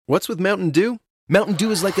What's with Mountain Dew? Mountain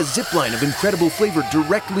Dew is like a zipline of incredible flavor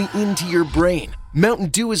directly into your brain. Mountain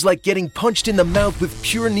Dew is like getting punched in the mouth with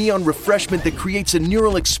pure neon refreshment that creates a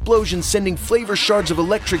neural explosion, sending flavor shards of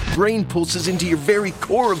electric brain pulses into your very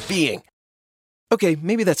core of being. Okay,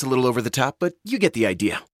 maybe that's a little over the top, but you get the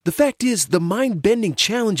idea. The fact is, the mind-bending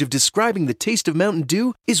challenge of describing the taste of Mountain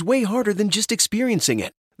Dew is way harder than just experiencing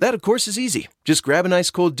it. That, of course, is easy. Just grab an ice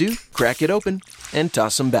cold Dew, crack it open, and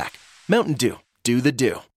toss them back. Mountain Dew. Do the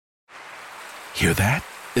Dew. Hear that?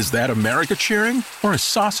 Is that America cheering or a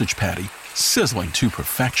sausage patty sizzling to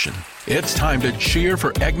perfection? It's time to cheer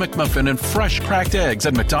for Egg McMuffin and fresh cracked eggs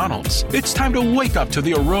at McDonald's. It's time to wake up to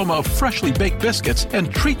the aroma of freshly baked biscuits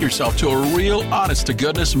and treat yourself to a real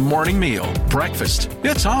honest-to-goodness morning meal. Breakfast.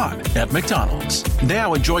 It's on at McDonald's.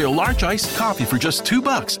 Now enjoy a large iced coffee for just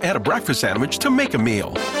 $2. Add a breakfast sandwich to make a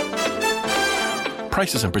meal.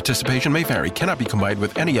 Prices and participation may vary. Cannot be combined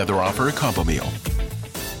with any other offer or combo meal.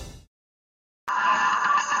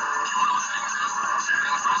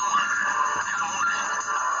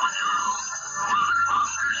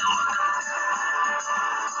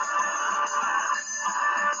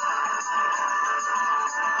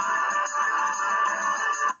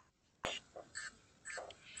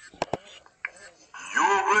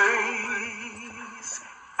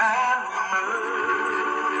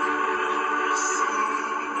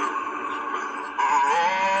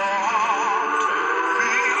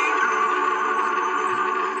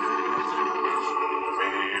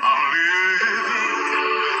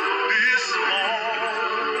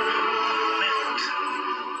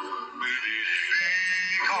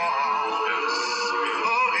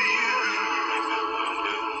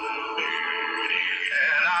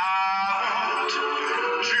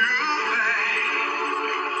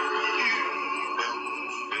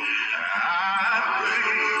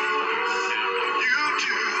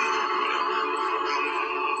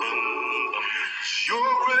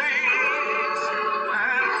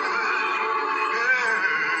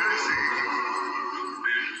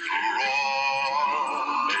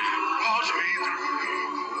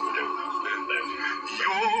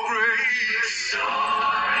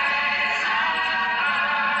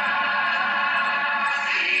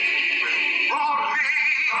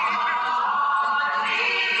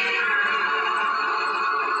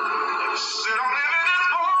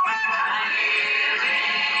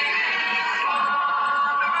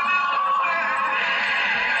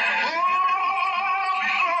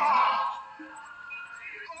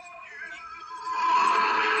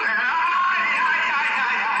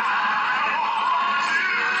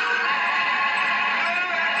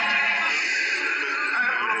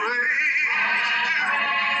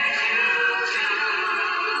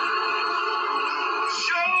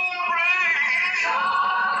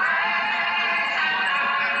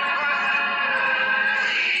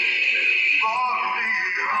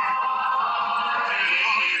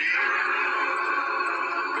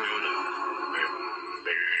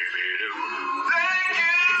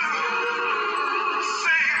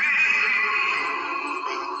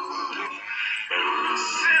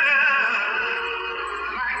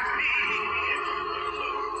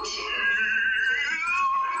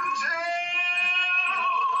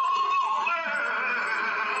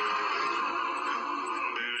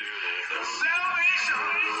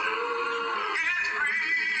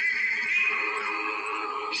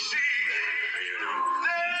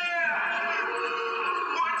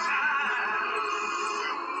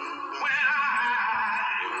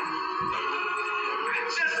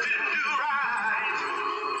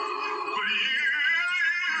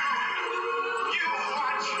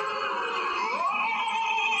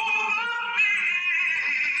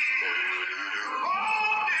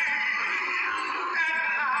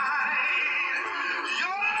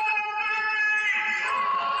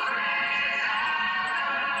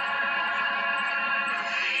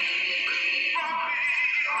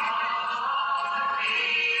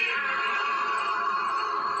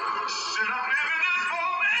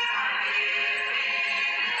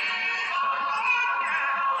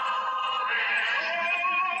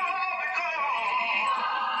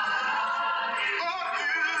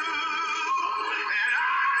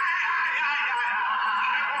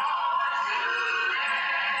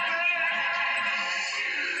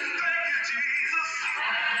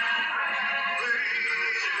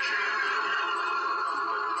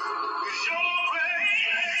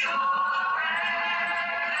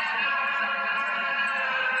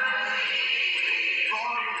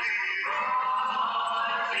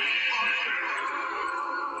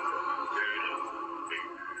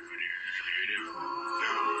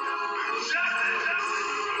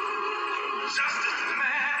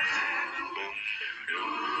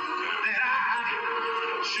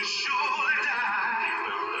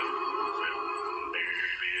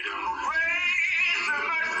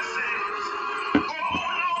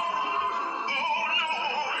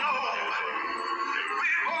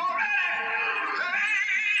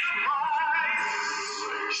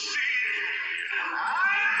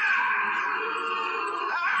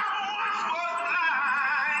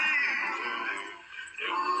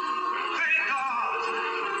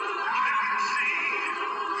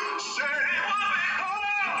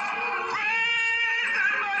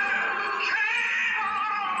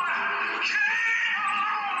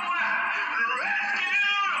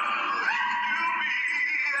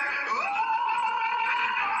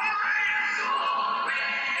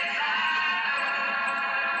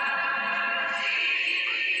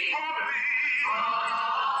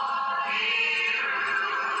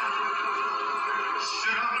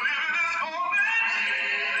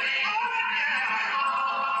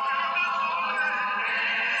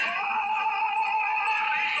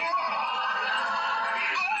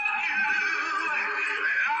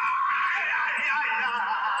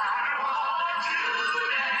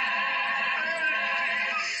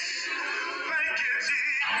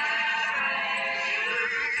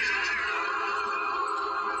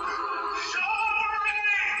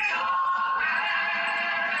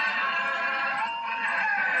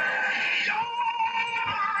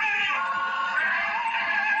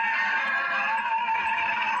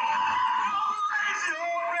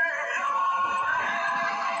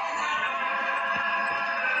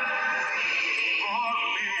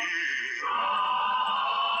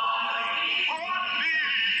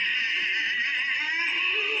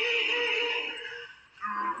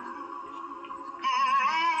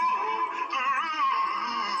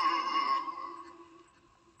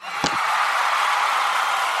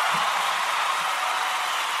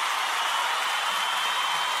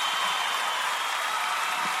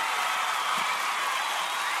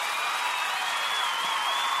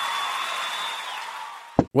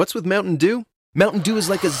 What's with Mountain Dew? Mountain Dew is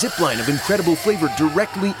like a zipline of incredible flavor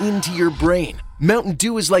directly into your brain. Mountain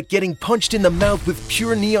Dew is like getting punched in the mouth with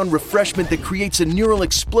pure neon refreshment that creates a neural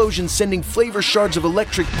explosion, sending flavor shards of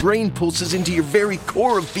electric brain pulses into your very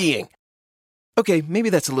core of being. Okay, maybe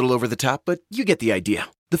that's a little over the top, but you get the idea.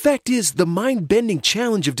 The fact is, the mind-bending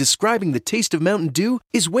challenge of describing the taste of Mountain Dew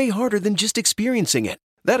is way harder than just experiencing it.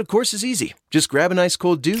 That, of course, is easy. Just grab an ice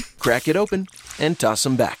cold Dew, crack it open, and toss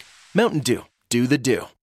them back. Mountain Dew. Do the Dew.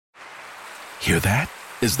 Hear that?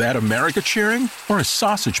 Is that America cheering or a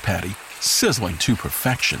sausage patty sizzling to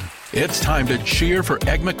perfection? It's time to cheer for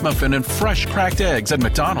Egg McMuffin and fresh cracked eggs at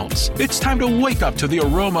McDonald's. It's time to wake up to the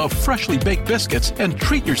aroma of freshly baked biscuits and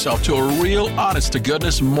treat yourself to a real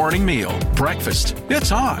honest-to-goodness morning meal. Breakfast.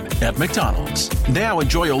 It's on at McDonald's. Now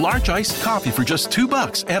enjoy a large iced coffee for just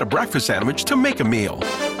 $2. Add a breakfast sandwich to make a meal.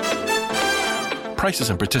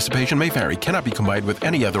 Prices and participation may vary. Cannot be combined with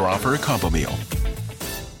any other offer or combo meal.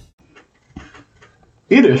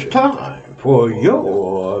 It is time for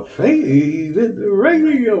your favorite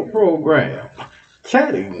radio program,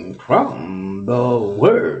 Chatting from the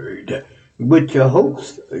Word, with your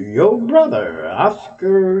host, your brother,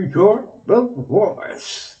 Oscar York the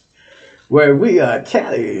Voice, where we are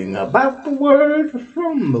chatting about the Word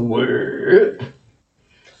from the Word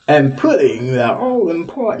and putting the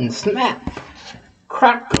all-important snap,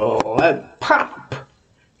 crackle, and pop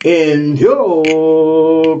in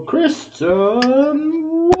your Christian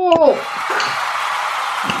walk.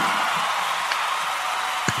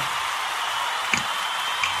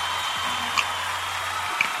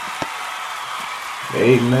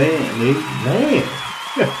 Amen, amen.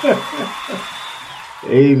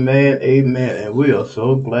 Amen, amen. And we are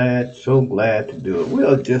so glad to do it. We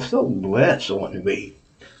are just so blessed on the way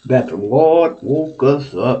that the Lord woke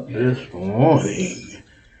us up this morning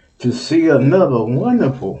to see another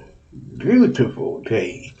wonderful, beautiful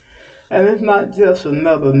day. And it's not just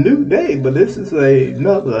another new day, but this is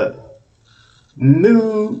another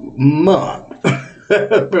new month.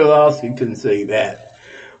 Brother Oscar can say that.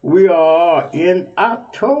 We are in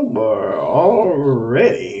October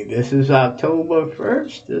already. This is October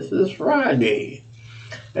 1st. This is Friday.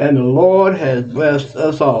 And the Lord has blessed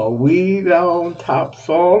us all. We on top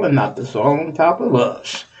Saul and not the Saul on top of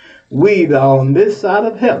us. We on this side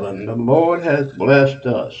of heaven, the Lord has blessed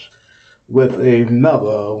us with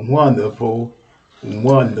another wonderful,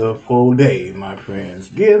 wonderful day, my friends.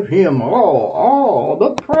 Give him all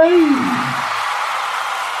the praise.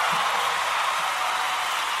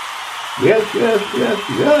 Yes, yes, yes,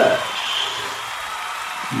 yes.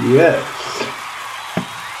 Yes.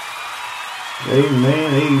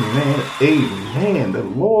 Amen, amen, amen. The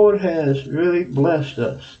Lord has really blessed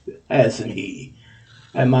us, hasn't he?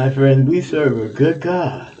 And my friend, we serve a good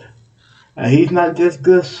God. And he's not just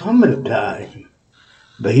good some of the time,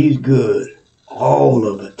 but he's good all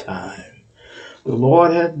of the time. The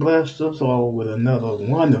Lord has blessed us all with another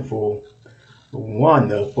wonderful,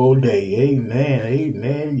 wonderful day. Amen,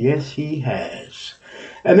 amen. Yes, he has.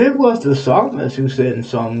 And it was the psalmist who said in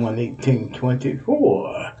Psalm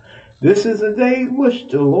 118:24, "This is a day which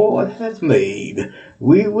the Lord has made.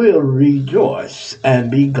 We will rejoice and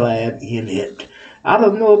be glad in it." I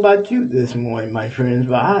don't know about you this morning, my friends,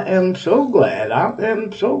 but I am so glad. I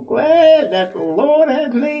am so glad that the Lord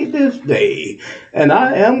has made this day. And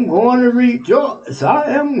I am going to rejoice.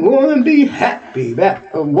 I am going to be happy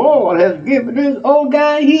that the Lord has given this old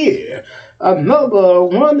guy here another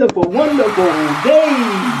wonderful, wonderful day.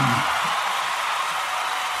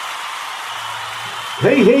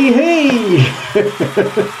 Hey, hey, hey.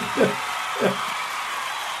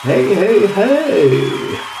 Hey, hey,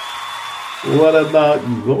 hey. What about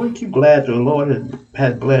you? Aren't you glad the Lord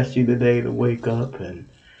has blessed you today to wake up and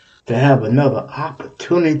to have another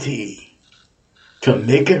opportunity to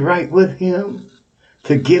make it right with him,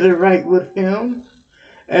 to get it right with him,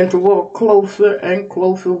 and to walk closer and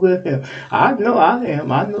closer with him? I know I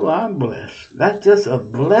am. I know I'm blessed. That's just a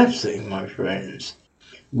blessing, my friends,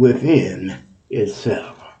 within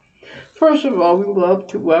itself. First of all, we love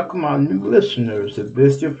to welcome our new listeners. If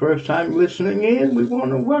this is your first time listening in, we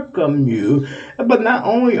want to welcome you. But not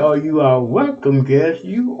only are you our welcome guest,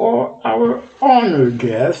 you are our honored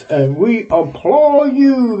guest, and we applaud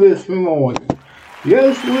you this morning.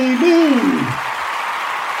 Yes, we do.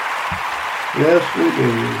 Yes, we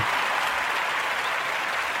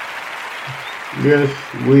do. Yes,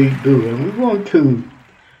 we do. And we want to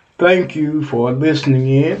thank you for listening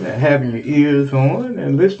in and having your ears on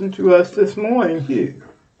and listening to us this morning here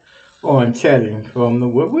on Chatting from the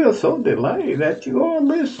Word. We are so delighted that you are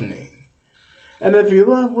listening. And if you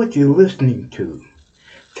love what you're listening to,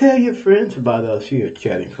 Tell your friends about us here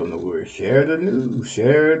Chatting from the Word. Share the news.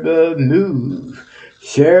 Share the news.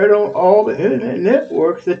 Share it on all the internet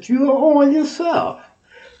networks that you are on yourself.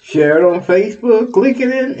 Share it on Facebook,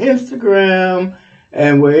 LinkedIn, Instagram,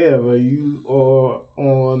 and wherever you are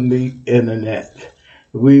on the internet.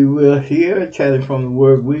 We will hear Chatting from the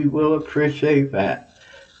Word. We will appreciate that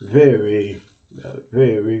very,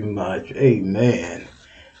 very much. Amen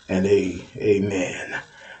and amen.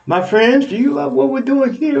 My friends, do you love what we're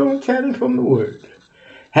doing here on Chatting from the Word?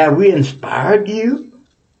 Have we inspired you?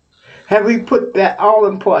 Have we put that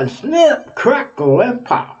all-important snip, crackle, and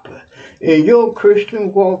pop in your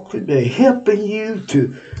Christian walk today, helping you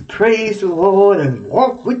to praise the Lord and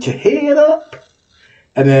walk with your head up?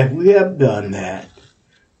 And if we have done that,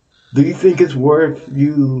 do you think it's worth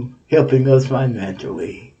you helping us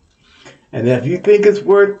financially? And if you think it's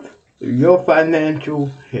worth your financial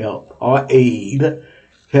help or aid,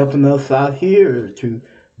 helping us out here to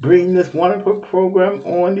bring this wonderful program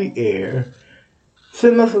on the air,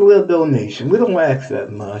 send us a little donation. We don't ask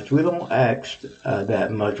that much. We don't ask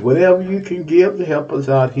that much. Whatever you can give to help us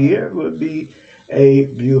out here would be a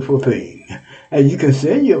beautiful thing. And you can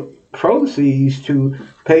send your proceeds to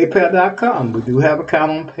PayPal.com. We do have an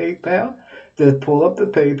account on PayPal. Just pull up the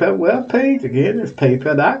PayPal web page. Again, it's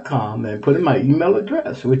PayPal.com and put in my email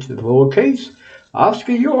address, which is lowercase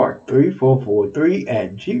Oscar York 3443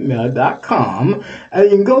 at gmail.com. And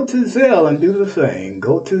you can go to Zelle and do the same.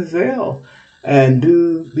 Go to Zelle and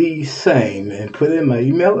do the same and put in my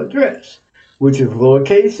email address, which is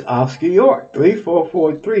lowercase Oscar York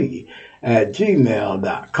 3443 at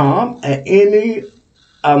gmail.com. And any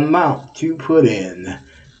amount you put in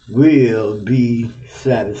will be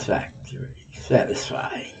satisfying.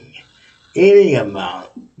 Any amount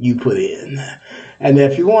you put in. And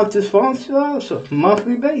if you want to sponsor us on a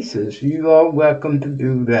monthly basis, you are welcome to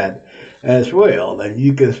do that as well. And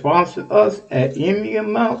you can sponsor us at any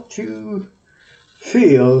amount you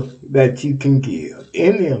feel that you can give.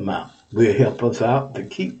 Any amount will help us out to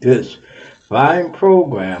keep this fine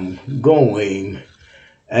program going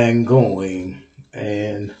and going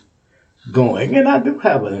and going. And I do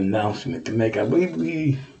have an announcement to make. I believe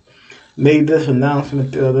we made this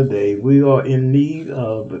announcement the other day. We are in need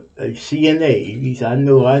of a CNA. At least I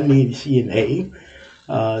know I need a CNA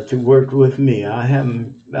to work with me. I've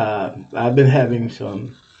been having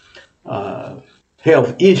some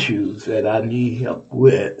health issues that I need help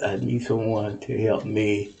with. I need someone to help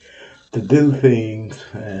me to do things,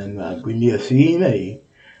 and we need a CNA.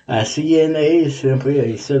 A CNA is simply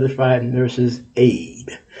a certified nurse's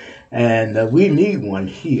aide, and we need one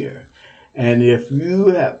here. And if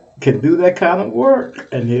you can do that kind of work,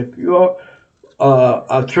 and if you're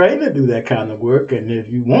trained to do that kind of work, and if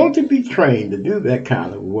you want to be trained to do that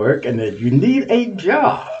kind of work, and if you need a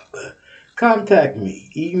job, contact me.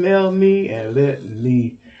 Email me and let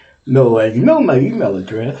me know. And you know my email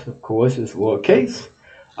address, of course, is lowercase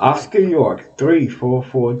Oscar York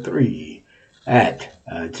 3443 at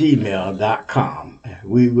gmail.com.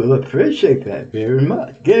 We will appreciate that very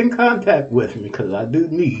much. Get in contact with me because I do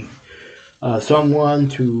need someone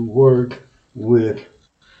to work with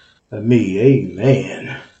me.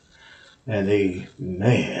 Amen and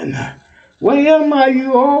amen. Where am I,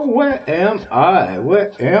 you all? Where am I?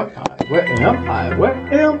 Where am I? Where am I? Where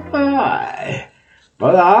am I?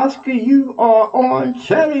 Brother Oscar, you are on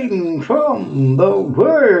Chatting from the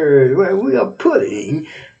Word, where we are putting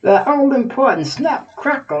the all-important snap,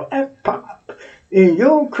 crackle, and pop in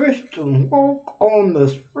your Christian walk on the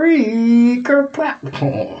Spreaker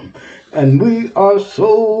platform. And we are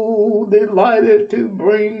so delighted to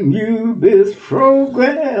bring you this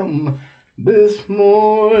program this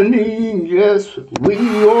morning. Yes, we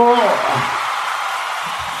are.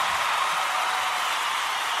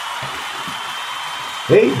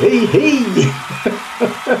 Hey, hey, hey.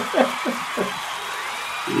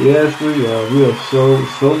 Yes, we are. We are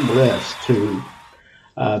so blessed to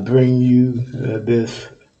bring you this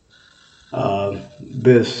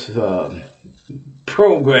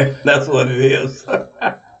program. That's what it is.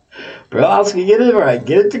 Brother Oscar, get it right.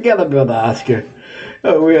 Get it together, Brother Oscar.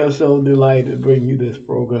 We are so delighted to bring you this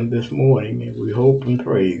program this morning, and we hope and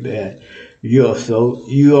pray that you are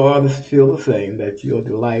feel the same, that you are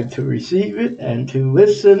delighted to receive it and to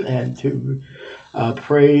listen and to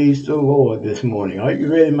praise the Lord this morning. Are you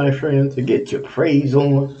ready, my friends, to get your praise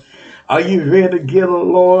on? Are you ready to give the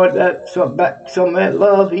Lord some of that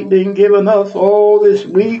love He's been giving us all this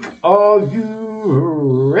week? Are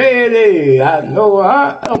you ready? I know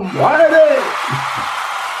I am ready.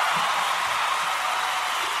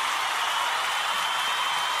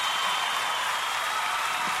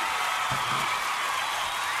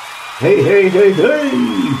 Hey, hey, hey, hey!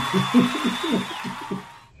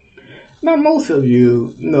 Now, most of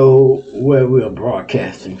you know where we're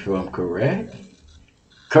broadcasting from, correct?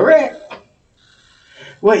 Correct?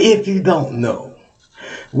 Well, if you don't know,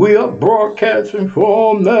 we are broadcasting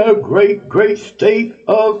from the great, great state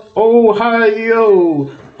of Ohio.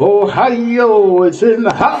 Ohio is in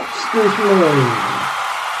the house this morning.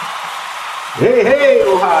 Hey, hey,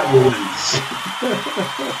 Ohioans.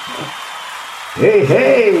 Hey,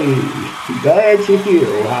 hey. Glad you're here,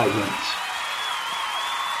 Ohioans.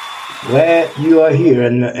 Glad you are here.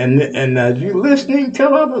 And as you're listening,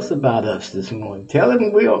 tell others about us this morning. Tell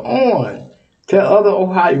them we are on. Tell other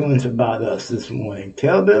Ohioans about us this morning.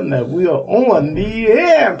 Tell them that we are on the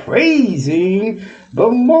air praising the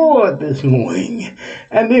Lord this morning.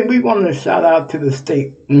 And then we want to shout out to the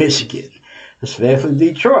state of Michigan, especially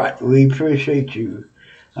Detroit. We appreciate you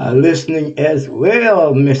listening as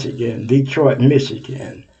well, Michigan, Detroit,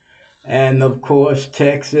 Michigan. And of course,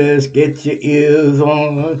 Texas, get your ears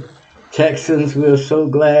on. Texans, we're so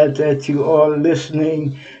glad that you are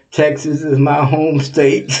listening. Texas is my home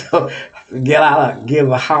state, so give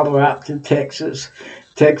a holler out to Texas.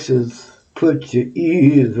 Texas, put your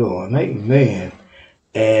ears on. Amen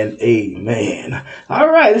and amen. All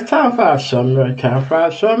right, it's time for our summary.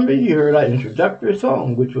 You heard our introductory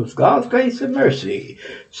song, which was God's Grace and Mercy,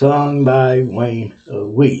 sung by Wayne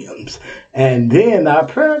Williams. And then our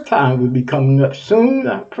prayer time will be coming up soon.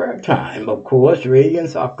 Our prayer time, of course,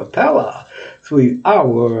 Radiance a cappella, sweet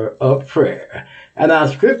hour of prayer. And our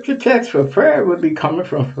scripture text for prayer will be coming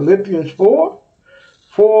from Philippians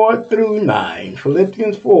 4:4-9.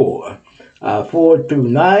 Philippians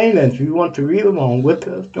 4:4-9. And if you want to read along with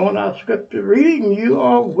us during our scripture reading, you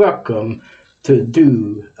are welcome to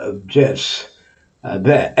do just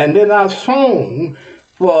that. And then our song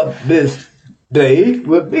for this day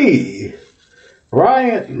will be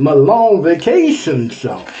Brian Malone Vacation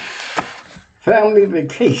Song. Family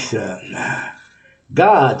Vacation.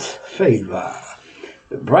 God's Favor.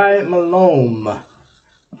 Brian Malone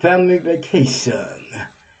Family Vacation.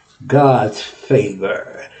 God's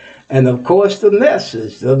Favor. And of course, the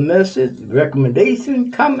message,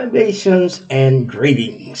 recommendations, commendations, and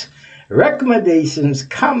greetings. Recommendations,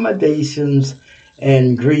 commendations,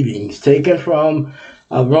 and greetings. Taken from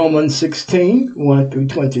Romans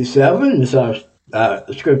 16:1-27. This is our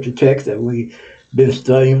scripture text that we've been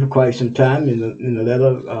studying for quite some time in the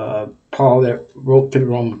letter Paul that wrote to the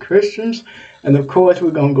Roman Christians. And of course,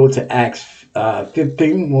 we're going to go to Acts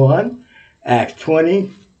 15:1, Acts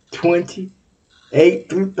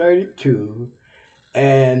 20:28-32,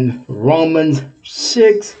 and Romans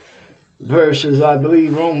 6 verses, I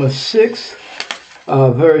believe Romans 6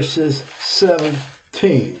 verses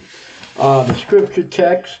 17. The scripture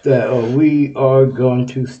text that we are going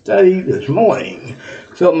to study this morning.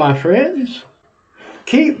 So my friends,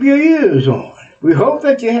 keep your ears on. We hope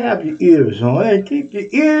that you have your ears on, and keep your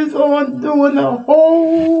ears on during the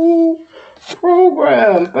whole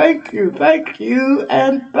program. Thank you,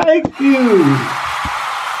 and thank you.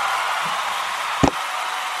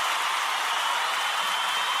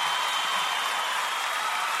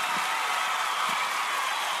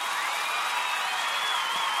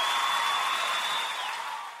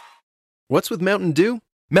 What's with Mountain Dew?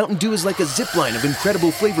 Mountain Dew is like a zipline of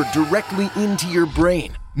incredible flavor directly into your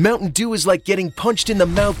brain. Mountain Dew is like getting punched in the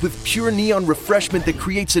mouth with pure neon refreshment that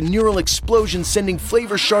creates a neural explosion, sending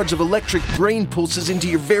flavor shards of electric brain pulses into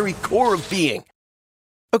your very core of being.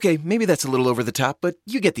 Okay, maybe that's a little over the top, but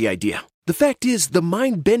you get the idea. The fact is, the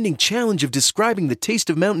mind-bending challenge of describing the taste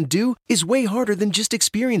of Mountain Dew is way harder than just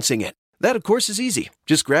experiencing it. That, of course, is easy.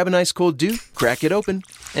 Just grab an ice cold Dew, crack it open,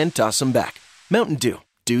 and toss them back. Mountain Dew.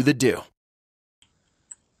 Do the Dew.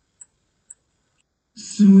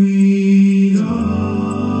 Sweet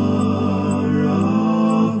hour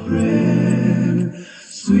of prayer,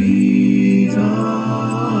 sweet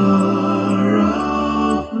hour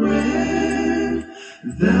of prayer,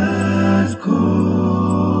 that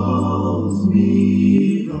calls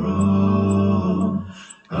me from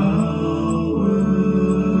a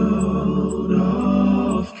world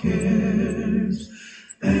of cares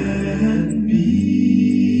and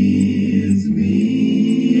bids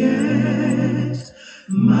me at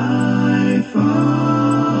my Father's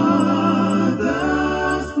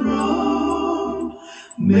throne,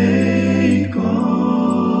 make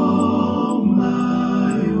all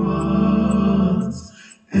my wants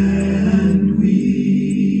and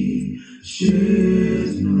wishes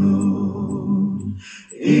known.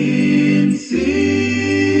 In seasons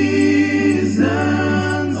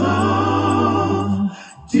of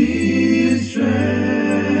distress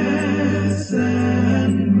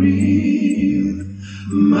and grief,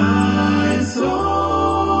 my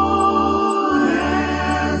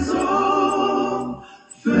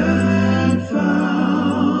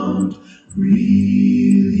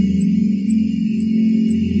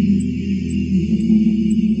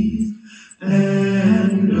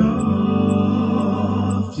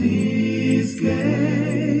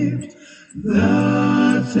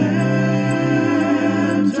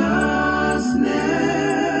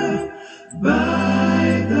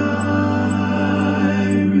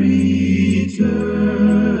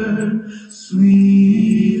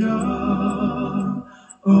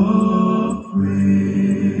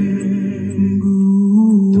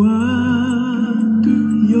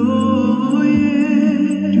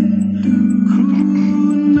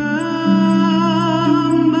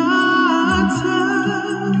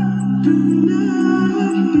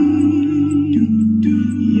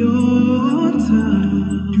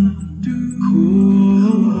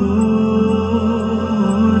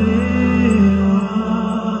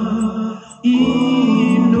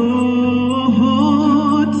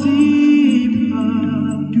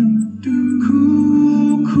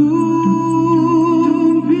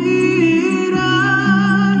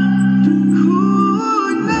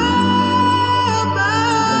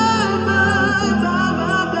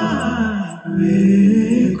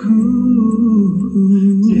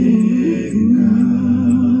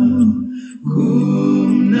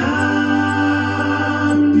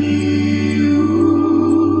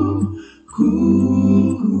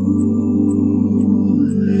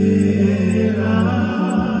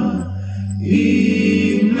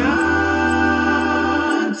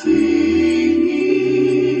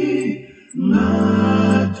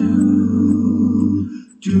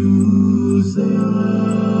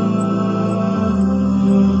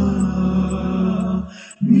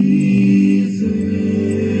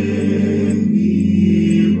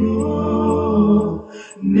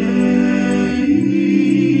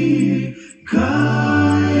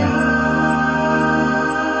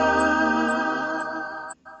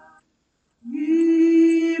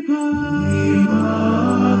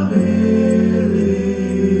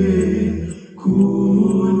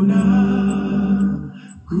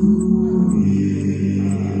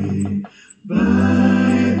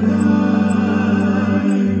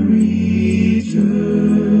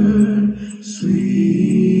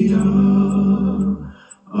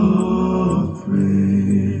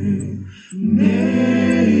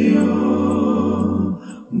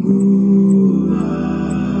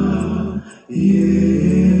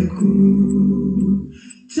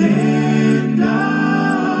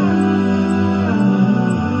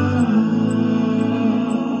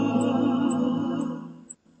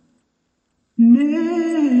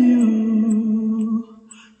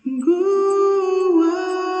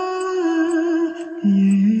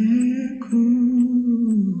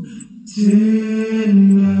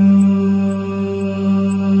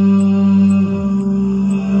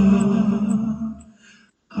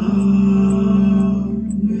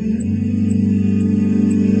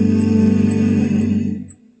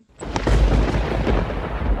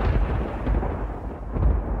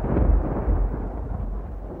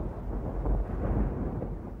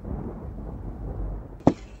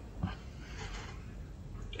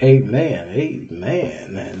Amen,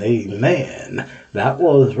 amen, and amen. That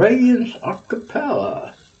was Radiance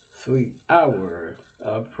Acapella, Sweet Hour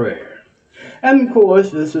of Prayer. And of course,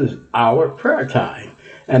 this is our prayer time.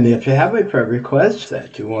 And if you have a prayer request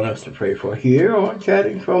that you want us to pray for here on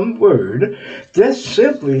Chatting from the Word, just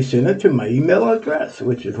simply send it to my email address,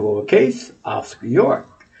 which is lowercase Oscar York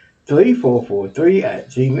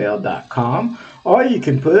 3443@gmail.com, or you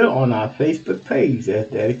can put it on our Facebook page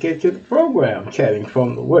that's dedicated to the program Chatting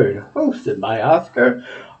from the Word, hosted by Oscar,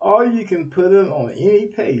 or you can put it on any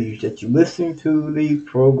page that you're listening to the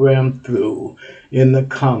program through in the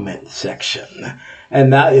comment section.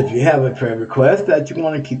 And now, if you have a prayer request that you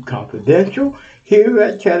want to keep confidential, here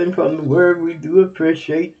at Chatting from the Word, we do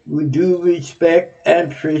respect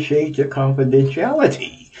and appreciate your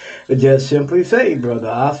confidentiality. Just simply say, Brother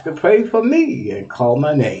Oscar, pray for me, and call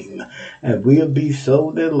my name, and we'll be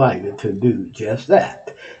so delighted to do just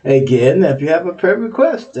that. Again, if you have a prayer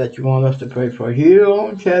request that you want us to pray for here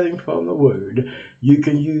on Chatting from the Word, you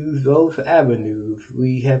can use those avenues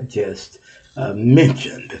we have just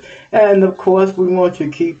mentioned. And of course, we want you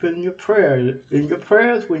to keep in your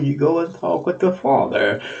prayers when you go and talk with the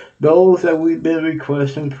Father, those that we've been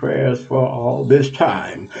requesting prayers for all this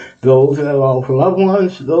time, those that are loved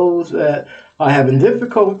ones, those that are having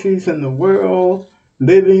difficulties in the world,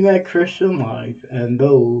 living that Christian life, and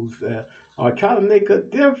those that are trying to make a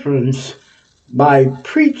difference by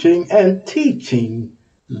preaching and teaching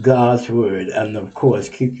God's Word. And of course,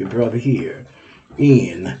 keep your brother here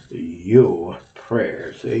in your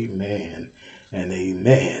prayers. Amen and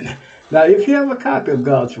amen. Now, if you have a copy of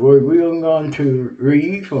God's Word, we are going to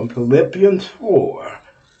read from Philippians 4.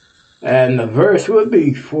 And the verse will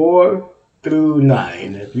be 4 through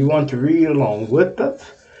 9. If you want to read along with us,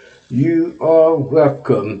 you are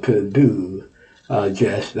welcome to do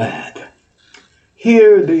just that.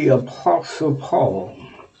 Here the Apostle Paul,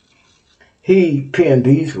 he penned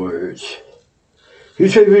these words. He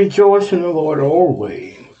said, "Rejoice in the Lord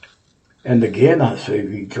always. And again I say,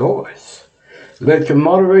 rejoice. Let your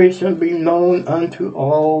moderation be known unto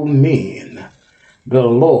all men. The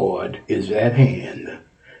Lord is at hand.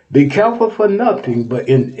 Be careful for nothing, but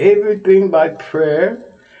in everything by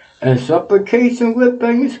prayer and supplication with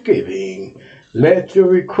thanksgiving, let your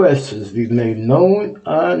requests be made known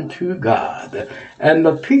unto God. And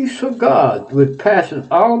the peace of God, which passes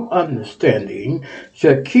all understanding,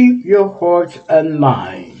 shall keep your hearts and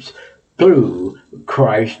minds through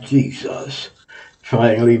Christ Jesus.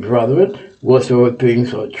 Finally, brethren, whatsoever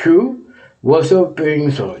things are true, whatsoever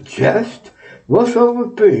things are just,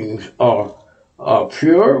 whatsoever things are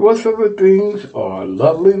pure, whatsoever things are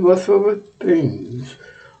lovely, whatsoever things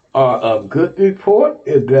are of good report,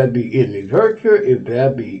 if there be any virtue, if there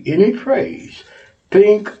be any praise,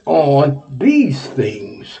 think on these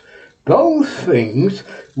things, those things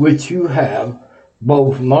which you have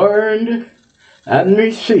both learned and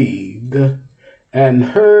received, and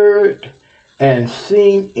heard and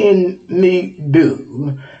seen in me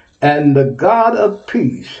do, and the God of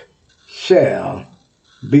peace shall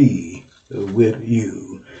be with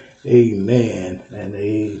you. Amen and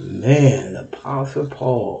amen. Apostle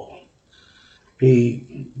Paul,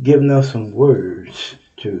 he given us some words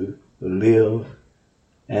to live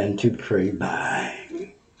and to pray by.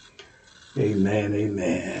 Amen,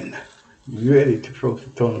 amen. You ready to approach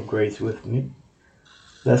the throne of grace with me?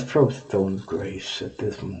 Let's approach the throne of grace at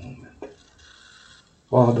this moment.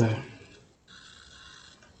 Father,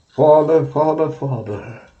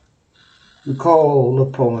 we call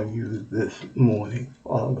upon you this morning,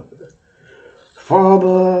 Father. Father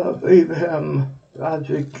of Abraham,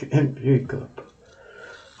 Isaac, and Jacob.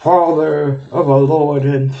 Father of our Lord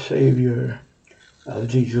and Savior, of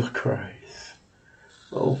Jesus Christ.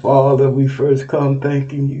 Oh, Father, we first come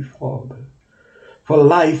thanking you, Father, for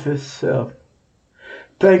life itself.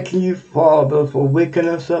 Thanking you, Father, for waking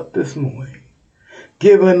us up this morning,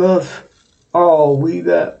 giving us all we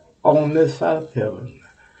that on this side of heaven,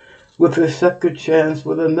 with a second chance,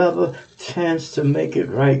 with another chance to make it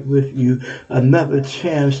right with you, another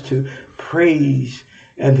chance to praise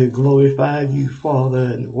and to glorify you,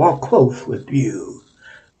 Father, and walk close with you.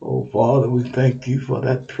 Oh, Father, we thank you for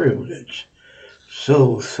that privilege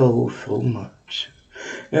so much.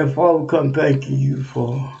 And Father, come thanking you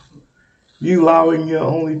for you allowing your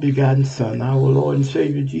only begotten Son, our Lord and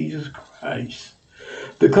Savior Jesus Christ,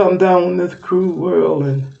 to come down in this cruel world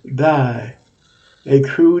and die a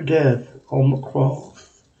cruel death on the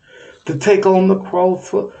cross, to take on the cross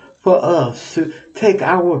for us, to take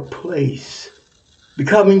our place,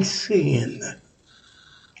 becoming sin,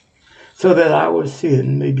 so that our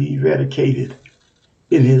sin may be eradicated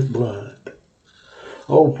in his blood.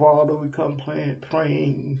 Oh, Father, we come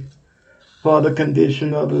praying for the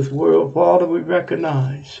condition of this world. Father, we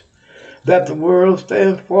recognize that the world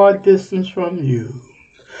stands far distance from you.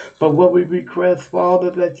 But what we request, Father,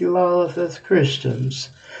 that you allow us as Christians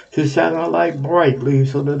to shine our light brightly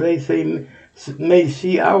so that they may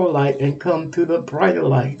see our light and come to the brighter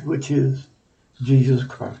light, which is Jesus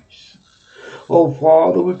Christ. Oh,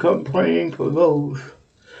 Father, we come praying for those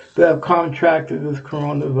that have contracted this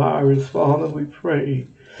coronavirus. Father, we pray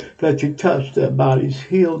that you touch their bodies,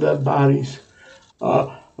 heal their bodies,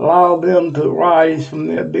 allow them to rise from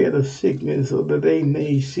their bed of sickness so that they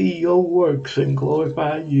may see your works and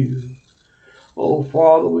glorify you. Oh,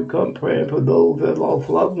 Father, we come praying for those that lost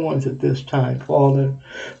loved ones at this time, Father.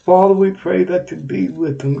 Father, we pray that you be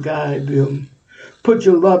with them, guide them. Put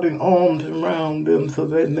your loving arms around them so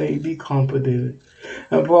that they may be comforted.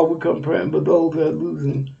 And Father, we come praying for those that are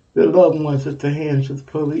losing their loved ones at the hands of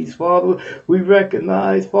the police. Father, we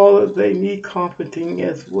recognize, Father, they need comforting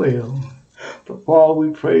as well. But Father,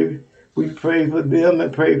 we pray for them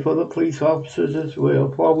and pray for the police officers as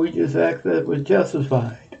well. Father, we just ask that we're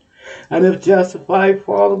justified. And if justified,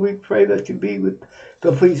 Father, we pray that you be with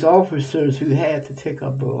the police officers who had to take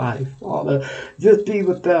up a life, Father. Just be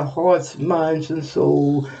with their hearts, minds, and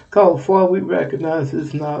soul. Because, Father, we recognize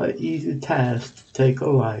it's not an easy task to take a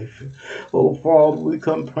life. Oh, Father, we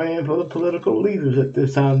come praying for the political leaders at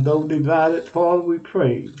this time. Though divided, Father, we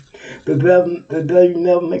pray that they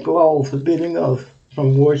never make laws forbidding us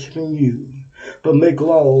from worshiping you, but make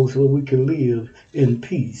laws where we can live in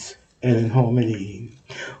peace and in harmony.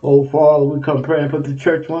 Oh, Father, we come praying for the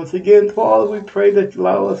church once again. Father, we pray that you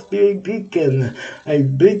allow us to be a beacon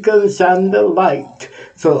shine the light,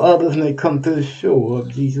 so others may come to the shore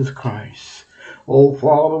of Jesus Christ. Oh,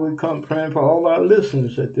 Father, we come praying for all our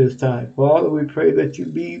listeners at this time. Father, we pray that you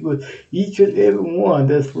be with each and every one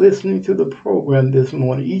that's listening to the program this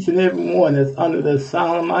morning, each and every one that's under the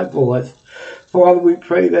sound of my voice. Father, we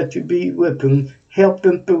pray that you be with them. Help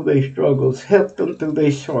them through their struggles. Help them through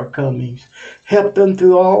their shortcomings. Help them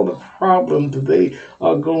through all the problems that they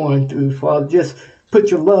are going through. Father, just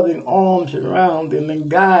put your loving arms around them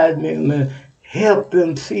and guide them and help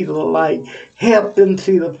them see the light. Help them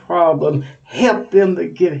see the problem. Help them to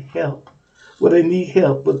get help where they need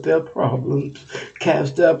help with their problems.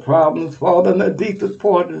 Cast their problems, Father, in the deepest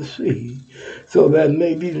part of the sea so that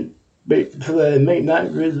it may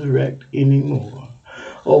not resurrect anymore.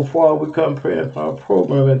 Oh, Father, we come praying for our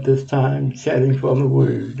program at this time, chatting from the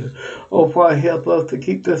Word. Oh, Father, help us to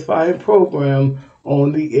keep this fine program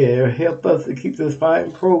on the air. Help us to keep this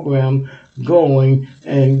fine program going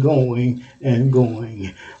and going and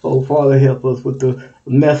going. Oh, Father, help us with the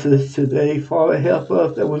message today. Father, help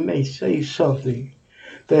us that we may say something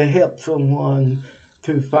that helps someone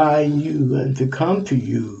to find you and to come to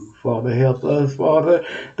you Father, help us, Father,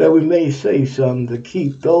 that we may say something to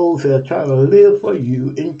keep those that are trying to live for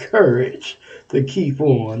you encouraged to keep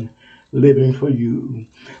on living for you.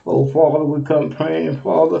 Oh, Father, we come praying,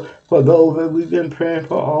 Father, for those that we've been praying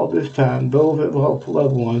for all this time, those that lost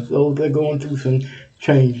loved ones, those that are going through some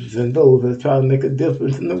changes, and those that try to make a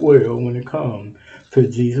difference in the world when it comes to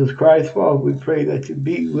Jesus Christ. Father, we pray that you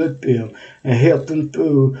be with them and help them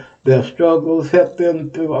through their struggles, help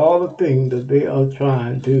them through all the things that they are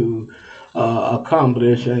trying to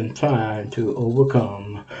accomplish and trying to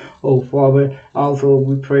overcome. Oh, Father, also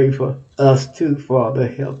we pray for us too, Father.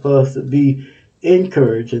 Help us to be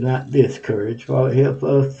encouraged and not discouraged. Father, help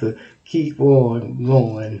us to keep on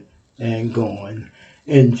going and going.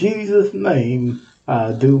 In Jesus' name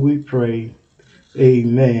do we pray.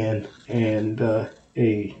 Amen and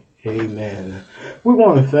amen. We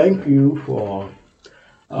want to thank you for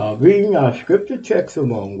reading our scripture text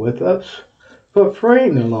along with us, for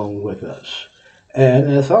praying along with us. And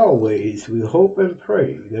as always, we hope and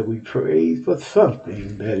pray that we pray for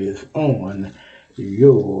something that is on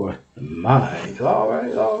your mind.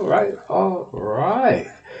 All right.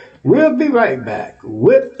 We'll be right back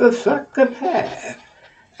with the second half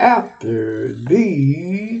after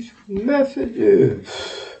these messages.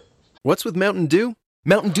 What's with Mountain Dew?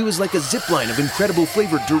 Mountain Dew is like a zipline of incredible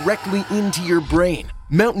flavor directly into your brain.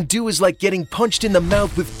 Mountain Dew is like getting punched in the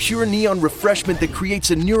mouth with pure neon refreshment that creates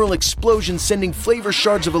a neural explosion, sending flavor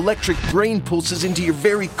shards of electric brain pulses into your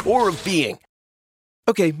very core of being.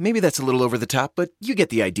 Okay, maybe that's a little over the top, but you get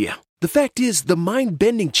the idea. The fact is, the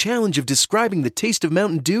mind-bending challenge of describing the taste of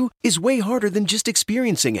Mountain Dew is way harder than just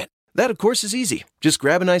experiencing it. That, of course, is easy. Just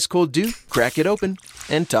grab an ice cold Dew, crack it open,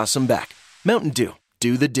 and toss them back. Mountain Dew.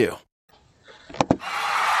 Do the Dew.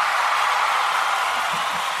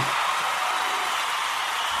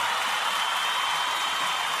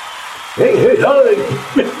 Hey.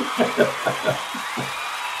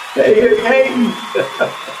 Hey.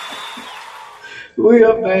 We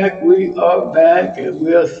are back, and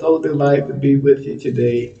we are so delighted to be with you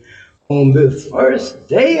today on this first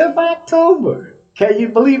day of October. Can you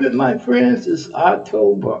believe it, my friends? It's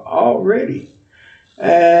October already.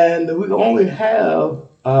 And we only have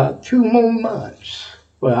 2 more months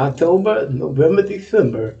for October, November,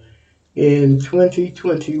 December in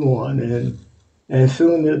 2021. And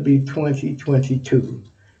soon it'll be 2022.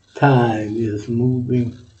 Time is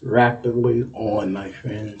moving rapidly on, my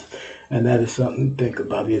friends. And that is something to think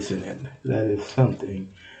about, isn't it? That is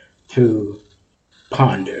something to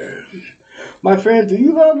ponder. My friends, do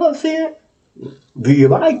you love us here? Do you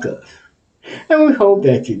like us? And we hope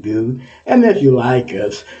that you do. And if you like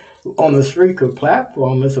us, on the Spreaker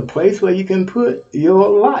platform, it's a place where you can put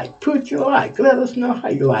your like. Let us know how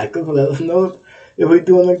you like us. Let us know if we're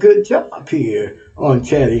doing a good job here on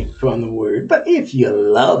Chatting from the Word. But if you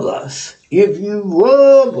love us,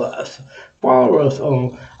 follow us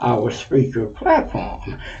on our Spreaker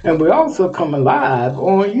platform. And we're also coming live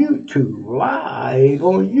on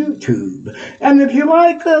YouTube. And if you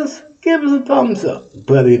like us, give us a thumbs up.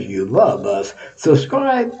 But if you love us,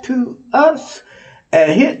 subscribe to us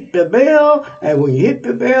and hit the bell. And when you hit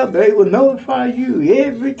the bell, they will notify you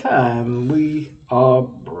every time we are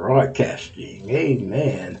broadcasting.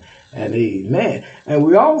 Amen and amen. And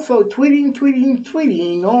we're also tweeting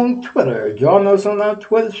on Twitter. Join us on our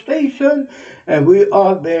Twitter station, and we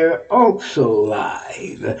are there also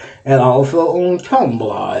live. And also on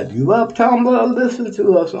Tumblr. If you love Tumblr, listen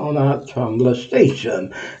to us on our Tumblr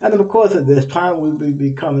station. And of course, at this time, we will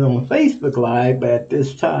be coming on Facebook Live. But at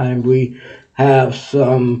this time, we have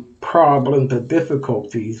some problems or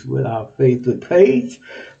difficulties with our Facebook page,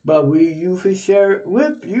 but we usually share it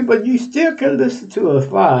with you, but you still can listen to us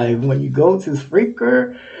live when you go to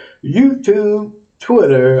Spreaker, YouTube,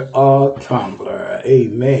 Twitter, or Tumblr.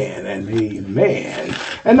 Amen and amen.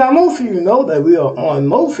 And now most of you know that we are on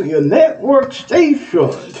most of your network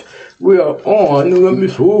stations. We are on, let me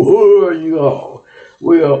see, who are you all?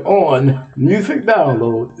 We are on Music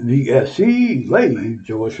Download, VSC, Lave,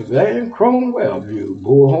 Georgia Van, Chrome WebView,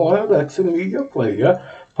 Bullhorn, Alexa Media Player,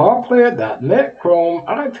 PodPlayer.net, Chrome,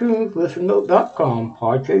 iTunes, ListenNote.com,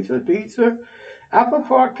 Podchaser, Deezer, Apple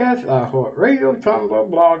Podcasts, iHeartRadio, Tumblr,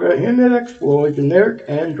 Blogger, Internet Explorer, generic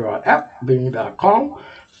Android app, Bing.com,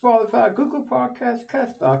 Spotify, Google Podcasts,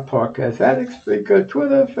 Castbox Podcasts, Addict, Spreaker,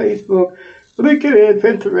 Twitter, Facebook, LinkedIn,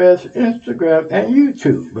 Pinterest, Instagram, and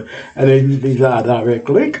YouTube. And if you desire a direct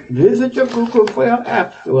link, visit your Google Play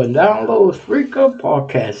App Store and download Spreaker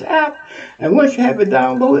Podcast app. And once you have it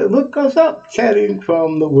downloaded, look us up, Chatting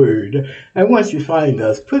from the Word. And once you find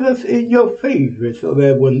us, put us in your favorites so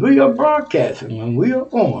that when we are broadcasting, when we are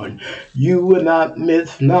on, you will not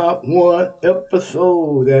miss not one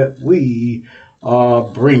episode that we are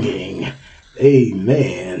bringing.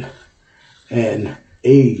 Amen and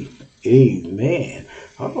amen.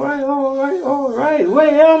 All right.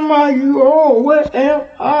 Where am I, you all? Where am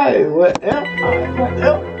I?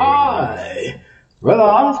 Brother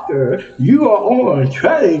Oscar, you are on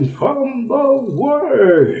Chatting from the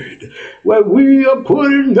Word, where we are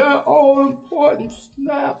putting that all-important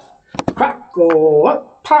snap,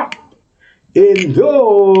 crackle, pop in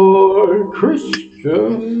your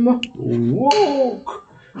Christian walk.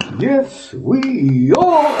 Yes, we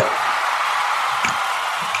are.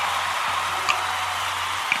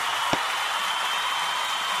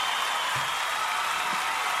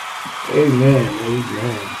 Amen,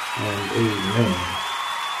 and amen.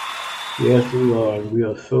 Yes, Lord, we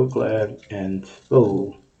are so glad and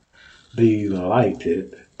so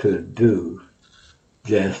delighted to do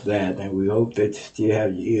just that. And we hope that you still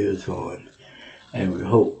have your ears on. And we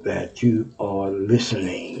hope that you are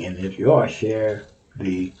listening. And if you are, share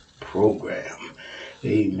the program.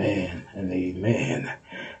 Amen and amen.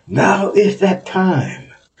 Now is that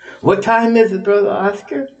time. What time is it, Brother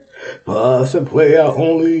Oscar? For us to play our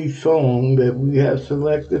only song that we have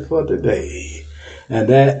selected for today. And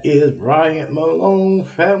that is Bryant Malone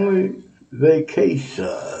Family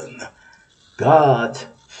Vacation. God's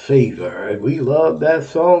Favor. We love that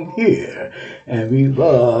song here. And we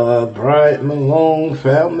love Bryant Malone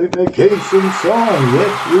Family Vacation song.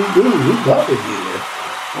 Yes, we do. We love it here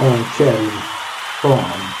on Chatting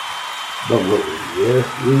from the Word. Yes,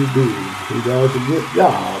 we do. He does a good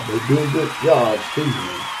job. They do a good job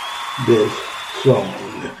singing this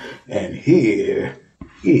song. And here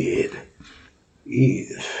it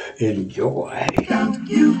is. Enjoy.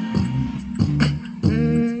 You.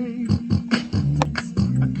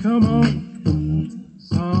 Come on,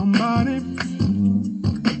 somebody.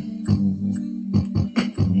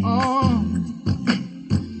 Oh.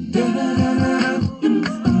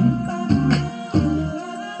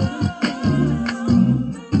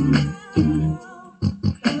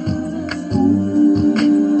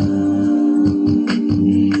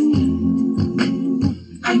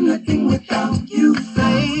 I'm nothing without you,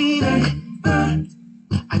 baby.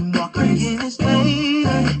 I'm walking in this baby.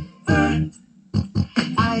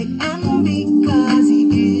 I am because he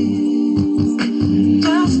is,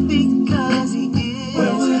 just because he is.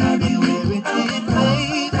 Where would I be with it,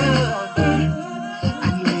 baby?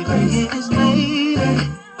 I'm living in his baby.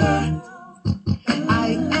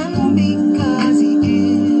 I am because he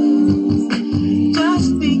is,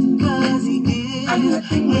 just because he is. I'm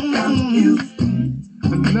nothing without you.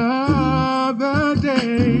 Another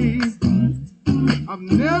day I've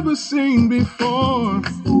never seen before.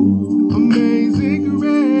 Amazing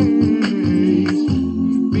grace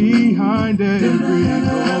behind every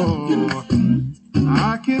door.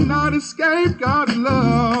 I cannot escape God's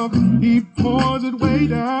love. He pours it way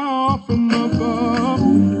down from above.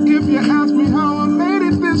 If you ask me how I made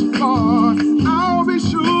it this far, I'll be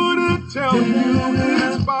sure to tell you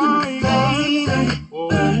it's by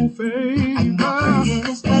oh, favor.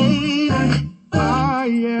 I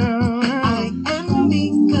am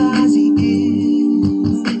because he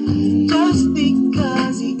is, just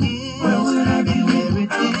because he is. Where would I be with it,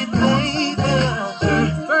 favor?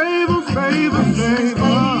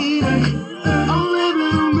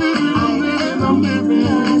 I'm living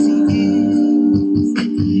because he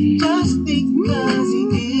is, just because he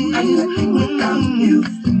is. I'm nothing without you.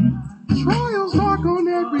 Trials knock on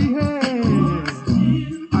every hand.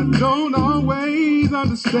 I don't always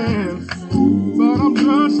understand, but I'm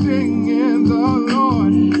trusting in the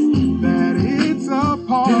Lord that it's a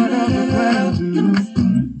part of the plan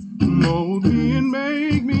to mold me and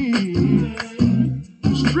make me,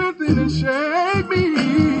 strengthen and shake me.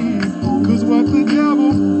 Cause what the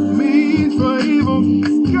devil means for evil,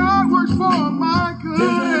 God works for my good.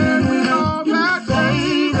 And with all that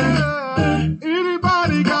favor,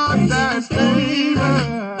 anybody got that favor?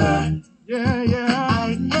 Yeah.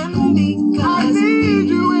 I need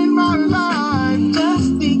you in my life.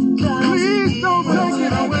 Just because. Please don't take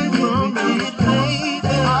it away from me.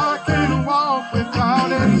 I can't walk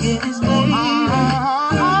without it.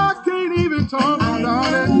 I can't even talk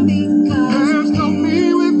without it. There's no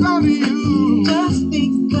me without you. Just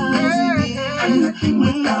because. I'm nothing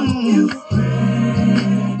without you.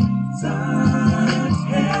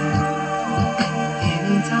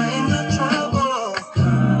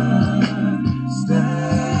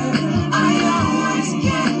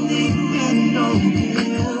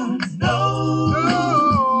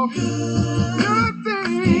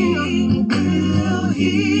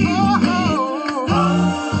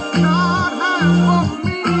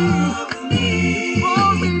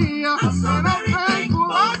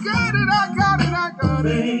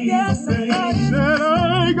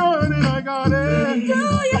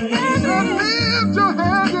 lift your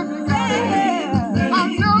hands if you got it. I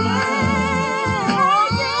know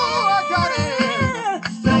I got it.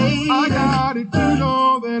 I got it. You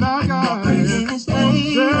know that I got it.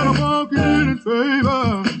 Said I'm walking in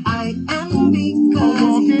favor. I'm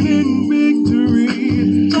walking in victory.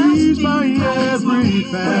 He's my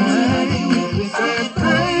everything. Said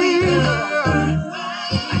favor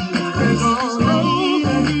is all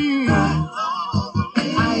over me.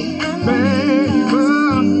 Favor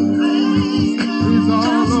is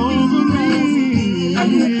all over me.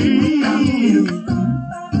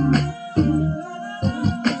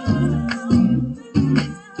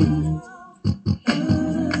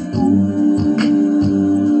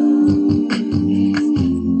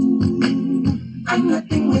 I'm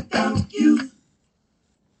nothing without you.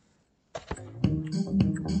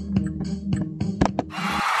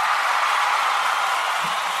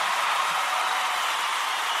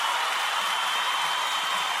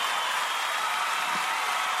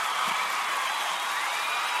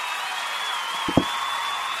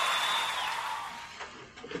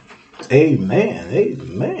 Amen,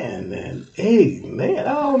 amen, and amen.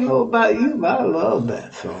 I don't know about you, but I love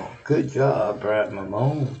that song. Good job, Brad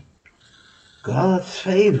Malone. God's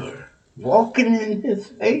favor. Walking in his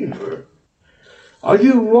favor. Are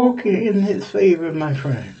you walking in his favor, my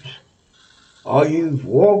friends? Are you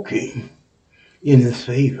walking in his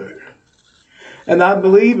favor? And I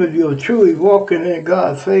believe if you're truly walking in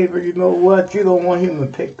God's favor, you know what? You don't want him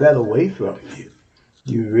to take that away from you.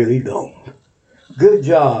 You really don't. Good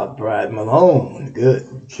job, Brad Malone.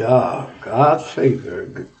 Good job. God's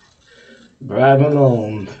favor. Brad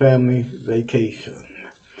Malone, family vacation.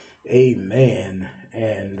 Amen.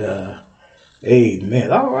 And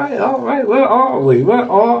amen. All right. Where are we? Where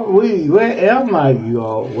am I, you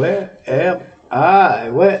all? Where am I?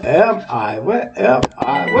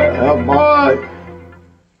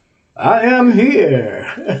 I am here.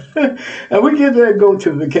 And we're getting ready to go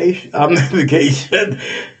to vacation.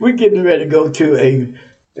 We're getting ready to go to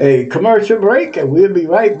a commercial break, and we'll be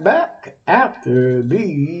right back after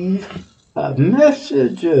these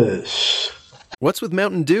messages. What's with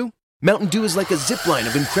Mountain Dew? Mountain Dew is like a zipline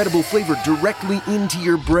of incredible flavor directly into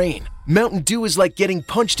your brain. Mountain Dew is like getting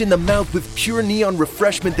punched in the mouth with pure neon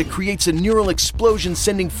refreshment that creates a neural explosion,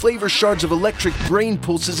 sending flavor shards of electric brain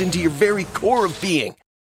pulses into your very core of being.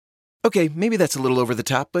 Okay, maybe that's a little over the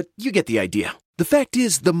top, but you get the idea. The fact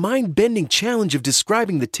is, the mind-bending challenge of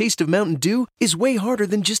describing the taste of Mountain Dew is way harder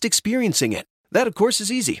than just experiencing it. That, of course,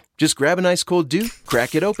 is easy. Just grab an ice cold Dew,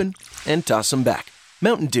 crack it open, and toss them back.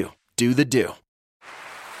 Mountain Dew. Do the Dew.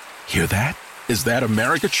 Hear that? Is that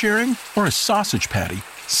America cheering or a sausage patty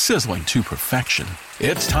sizzling to perfection?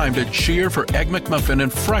 It's time to cheer for Egg McMuffin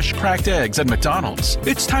and fresh cracked eggs at McDonald's.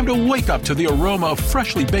 It's time to wake up to the aroma of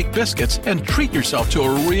freshly baked biscuits and treat yourself to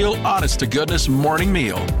a real honest-to-goodness morning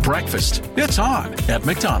meal. Breakfast. It's on at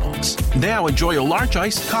McDonald's. Now enjoy a large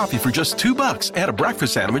iced coffee for just $2 and a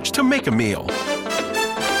breakfast sandwich to make a meal.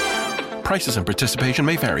 Prices and participation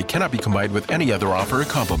may vary. Cannot be combined with any other offer or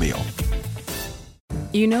combo meal.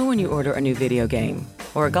 You know when you order a new video game,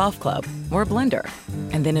 or a golf club, or a blender,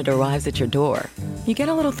 and then it arrives at your door, you get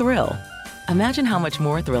a little thrill. Imagine how much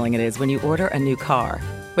more thrilling it is when you order a new car.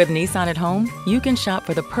 With Nissan at home, you can shop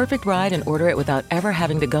for the perfect ride and order it without ever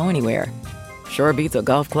having to go anywhere. Sure beats a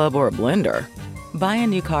golf club or a blender. Buy a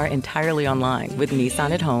new car entirely online with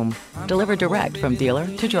Nissan at home. Delivered direct from dealer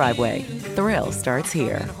to driveway. Thrill starts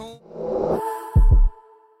here.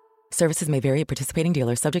 Services may vary at participating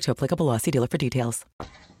dealers, subject to applicable law. See dealer for details.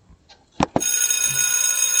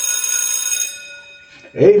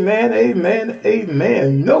 Amen, amen,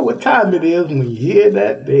 amen. You know what time it is when you hear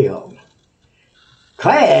that bell?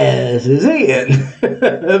 Class is in.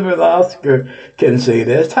 Brother Oscar can say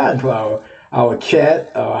that. It's time for our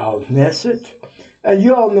chat, our message. And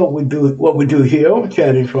you all know what we do here on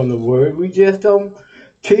Chatting from the Word. We just don't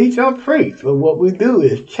teach or preach, but what we do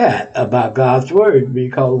is chat about God's Word,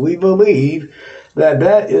 because we believe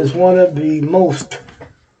that is one of the most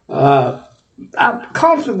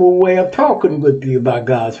comfortable way of talking with you about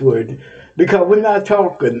God's Word, because we're not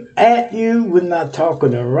talking at you, we're not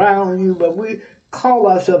talking around you, but we call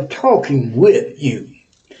ourselves talking with you.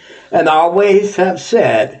 And I always have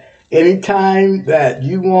said, anytime that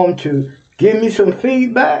you want to give me some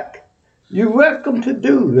feedback, you're welcome to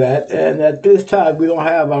do that. And at this time, we don't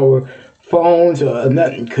have our phones or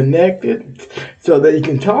nothing connected so that you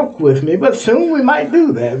can talk with me. But soon we might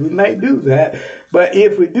do that. But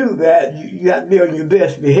if we do that, you got to be on your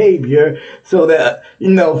best behavior so that,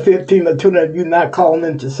 15 or 20 of you not calling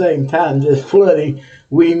in at the same time, just flooding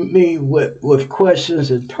me with questions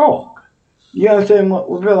and talk. You understand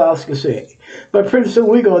what Brother Oscar said? But pretty soon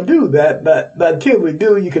we're going to do that. But until we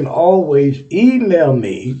do, you can always email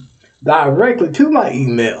me directly to my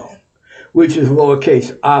email, which is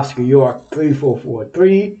lowercase Oscar York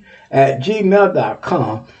 3443 at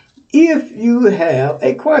gmail.com. If you have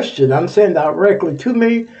a question, I'm saying directly to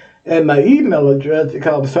me and my email address,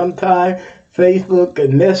 because sometimes Facebook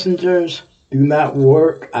and messengers do not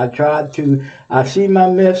work. I see my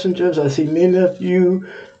messengers. I see many of you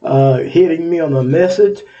hitting me on a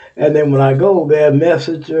message. And then when I go there,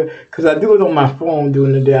 messenger, because I do it on my phone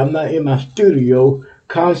during the day. I'm not in my studio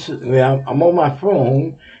constantly. I'm on my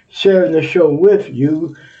phone sharing the show with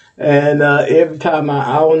you. And every time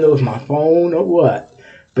I don't know if it's my phone or what,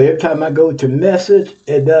 but every time I go to message,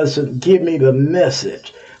 it doesn't give me the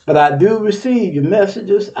message. But I do receive your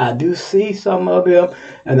messages. I do see some of them.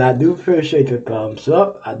 And I do appreciate the thumbs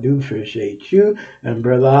up. I do appreciate you. And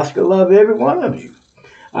Brother Oscar, love every one of you.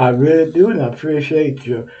 I really do. And I appreciate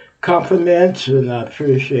your compliments. And I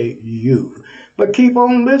appreciate you. But keep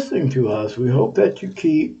on listening to us. We hope that you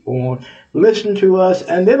keep on listening to us.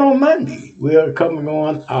 And then on Monday, we are coming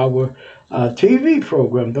on our TV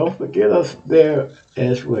program. Don't forget us there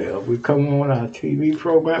as well. We come on our TV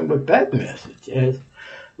program with that message as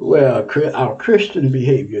well, our Christian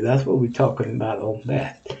behavior. That's what we're talking about on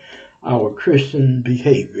that, our Christian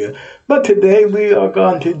behavior. But today we are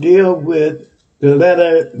going to deal with the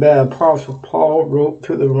letter that Apostle Paul wrote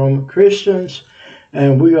to the Roman Christians,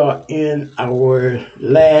 and we are in our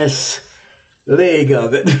last leg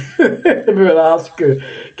of it. Brother Oscar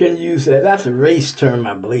can use that. That's a race term,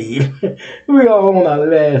 I believe. We are on our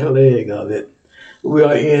last leg of it. We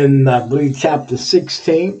are in, I believe, chapter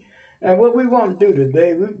 16. And what we want to do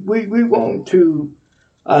today, we want to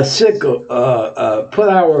put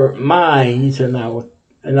our minds and our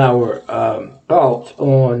thoughts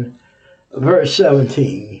on verse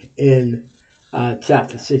 17 in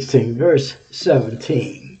chapter 16, verse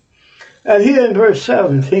 17. And here in verse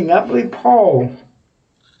 17, I believe Paul,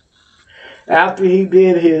 after he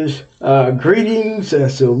did his greetings and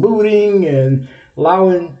saluting and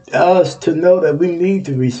allowing us to know that we need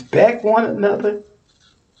to respect one another,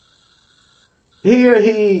 here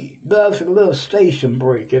he does a little station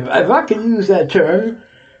break, if I can use that term,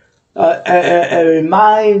 and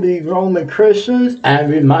remind the Roman Christians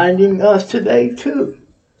and reminding us today too,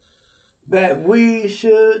 that we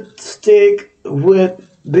should stick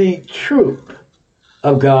with the truth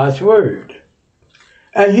of God's word.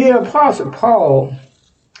 And here Apostle Paul,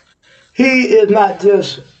 he is not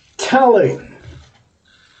just telling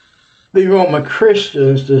the Roman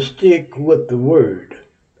Christians to stick with the word,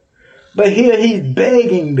 but here he's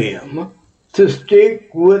begging them to stick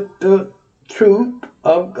with the truth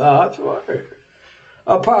of God's word.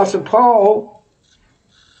 Apostle Paul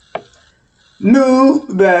knew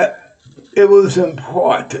that it was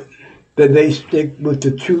important that they stick with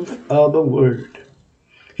the truth of the word.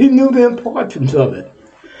 He knew the importance of it.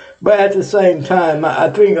 But at the same time, I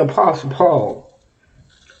think Apostle Paul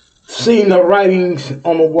seen the writings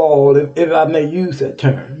on the wall, if I may use that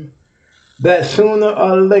term, that sooner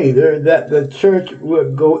or later that the church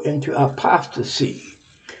would go into apostasy.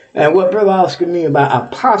 And what Brother Oscar means by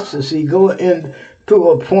apostasy, going into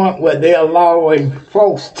a point where they're allowing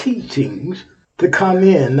false teachings to come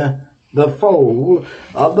in the fold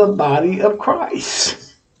of the body of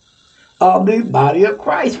Christ. Of the body of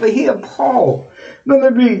Christ. But here Paul, let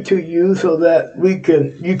me read to you so that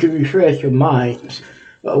you can refresh your minds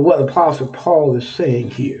what Apostle Paul is saying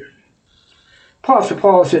here. Apostle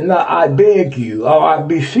Paul said, "Now I beg you, or I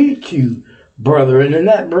beseech you, brethren," and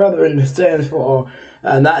that brethren stands for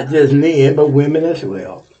not just men, but women as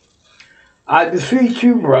well. "I beseech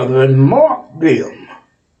you, brethren, mark them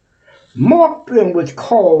which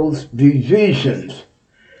cause divisions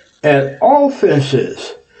and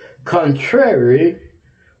offenses contrary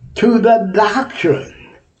to the doctrine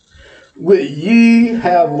which ye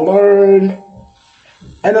have learned,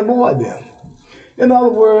 and avoid them." In other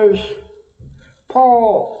words,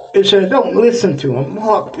 Paul is saying, don't listen to them,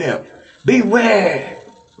 mark them. Beware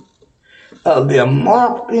of them,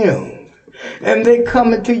 mark them. And they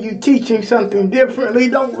coming to you teaching something differently,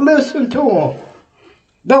 don't listen to them.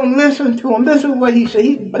 Don't listen to them. This is what he said.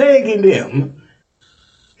 He's begging them.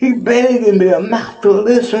 He's begging them not to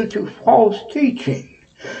listen to false teaching,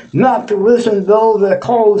 not to listen to those that are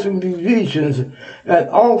causing divisions and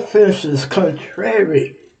offenses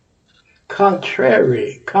contrary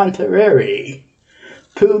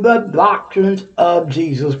to the doctrines of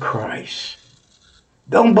Jesus Christ.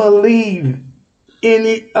 Don't believe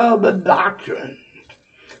any other doctrine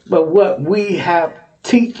but what we have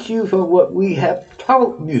teach you, for what we have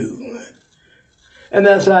taught you. And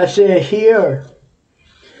as I said here,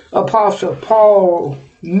 Apostle Paul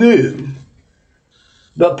knew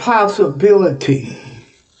the possibility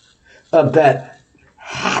of that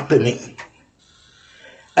happening.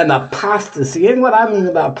 An apostasy. And what I mean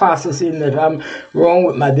about apostasy, and if I'm wrong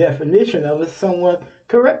with my definition of it, someone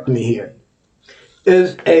correct me here,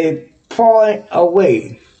 is a falling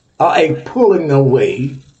away or a pulling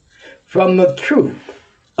away from the truth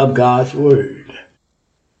of God's word.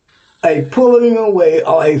 A pulling away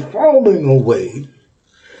or a falling away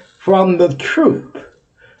from the truth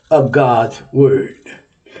of God's word.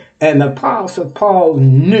 And Apostle Paul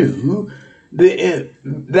knew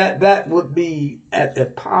that would be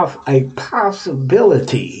a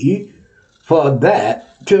possibility for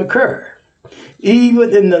that to occur.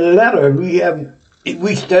 Even in the letter we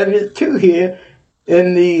studied it too here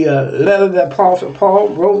in the letter that Apostle Paul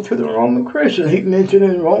wrote to the Roman Christians. He mentioned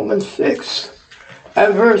in Romans 6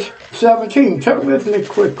 and verse 17. Turn with me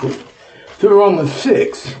quickly to Romans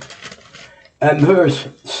 6 and verse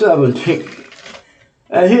 17.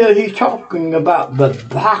 And here he's talking about the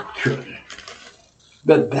doctrine.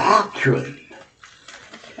 The doctrine.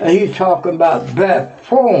 And he's talking about that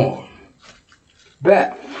form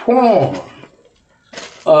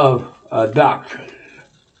of doctrine.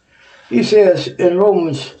 He says in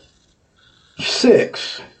Romans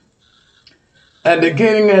 6, and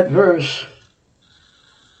beginning at verse,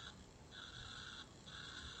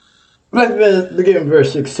 let's begin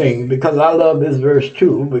verse 16, because I love this verse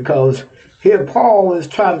too, because here Paul is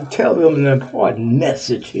trying to tell them an important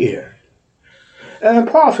message here. And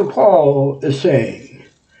Apostle Paul is saying,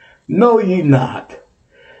 know ye not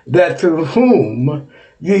that to whom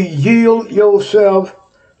ye yield yourselves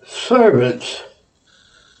servants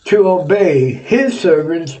to obey, his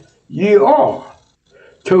servants ye are,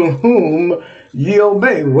 to whom ye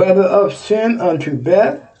obey, whether of sin unto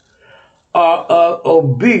death or of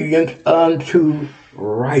obedience unto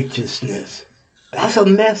righteousness. That's a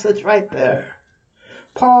message right there.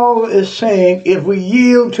 Paul is saying if we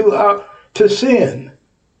yield to sin,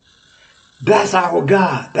 that's our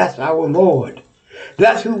God, that's our Lord.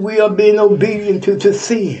 That's who we are being obedient to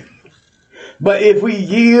sin. But if we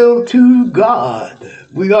yield to God,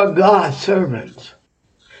 we are God's servants.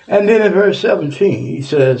 And then in verse 17, he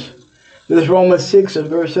says, this is Romans 6 and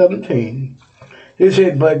verse 17, he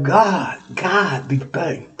said, but God be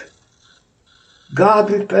thanked. God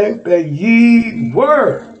be thanked that ye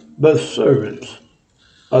were the servants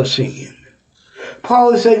of sin.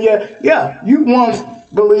 Paul is saying, yeah, you once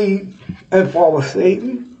believed and followed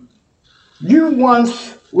Satan. You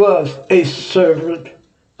once was a servant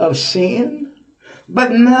of sin,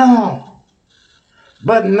 but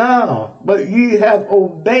ye have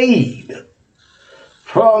obeyed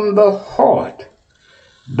from the heart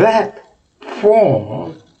that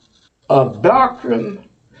form of doctrine,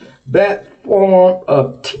 that form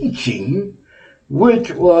of teaching,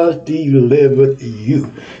 which was delivered to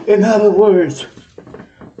you. In other words,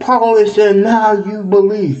 Paul is saying, now you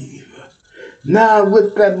believe. Now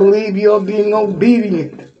with that belief, you're being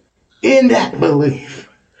obedient in that belief.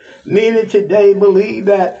 Many today believe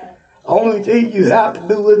that only thing you have to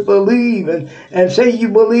do is believe and say you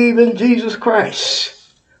believe in Jesus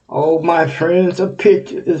Christ. Oh, my friends, a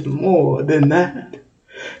picture is more than that.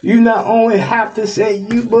 You not only have to say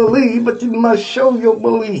you believe, but you must show your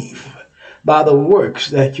belief by the works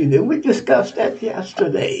that you do. We discussed that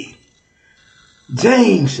yesterday.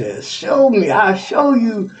 James says, I show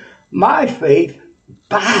you my faith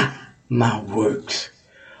by my works.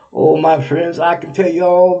 Oh, my friends, I can tell you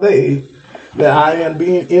all day that I am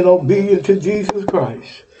being obedient to Jesus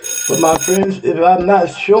Christ. But my friends, if I'm not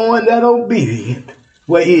showing that obedient,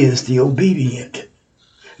 where is the obedient?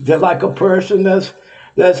 Just like a person let's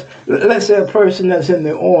say a person that's in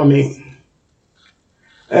the army,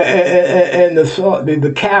 and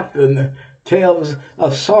the captain tells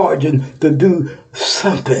a sergeant to do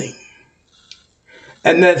something.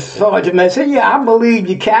 And that sergeant may say, yeah, I believe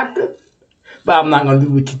you, Captain, but I'm not going to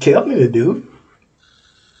do what you tell me to do.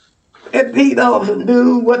 If he doesn't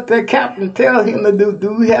do what the captain tells him to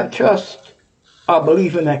do we have trust or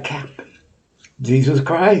belief in that captain? Jesus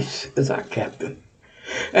Christ is our captain.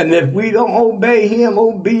 And if we don't obey him,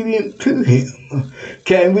 obedient to him,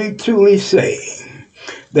 can we truly say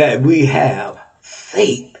that we have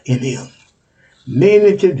faith in him?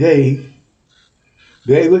 Many today,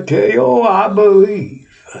 they would tell you, oh, I believe.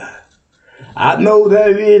 I know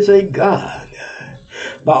there is a God.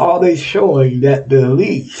 But are they showing that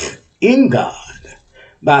belief in God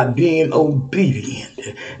by being obedient?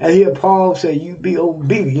 And here Paul said, you be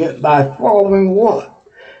obedient by following what?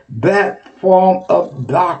 That form of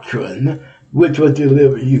doctrine which was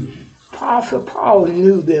delivered you. Apostle Paul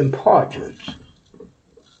knew the importance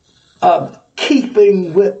of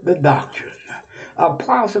keeping with the doctrine.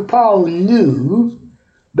 Apostle Paul knew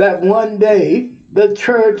that one day the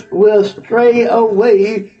church will stray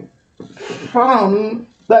away from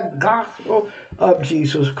the gospel of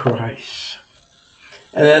Jesus Christ.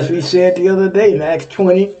 And as we said the other day in Acts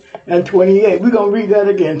 20 and 28, we're going to read that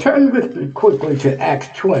again. Turn with me quickly to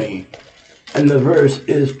Acts 20, and the verse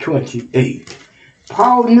is 28.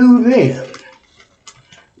 Paul knew then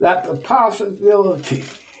that the possibility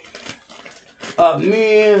of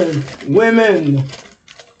men, women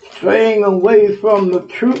straying away from the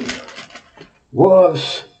truth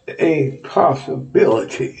was a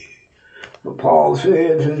possibility. But Paul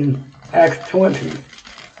says in Acts 20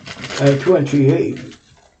 and 28,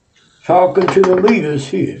 talking to the leaders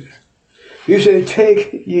here, he said,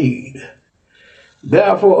 "Take heed,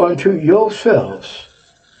 therefore, unto yourselves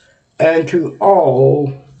and to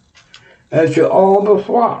all the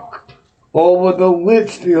flock, over the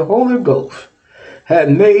which the Holy Ghost had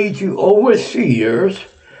made you overseers,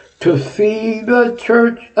 to feed the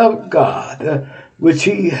church of God, which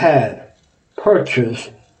he had purchased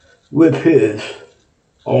with his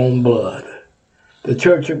own blood." The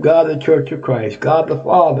church of God, the church of Christ. God the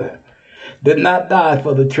Father did not die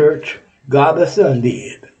for the church. God the Son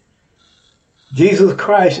did. Jesus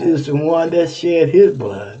Christ is the one that shed his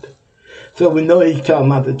blood. So we know he's talking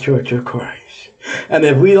about the church of Christ. And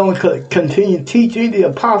if we don't continue teaching the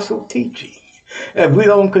apostle teaching, if we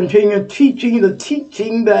don't continue teaching the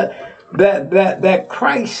teaching that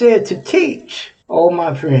Christ said to teach, oh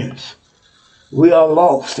my friends, we are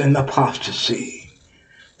lost in apostasy,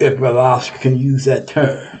 if Brother Oscar can use that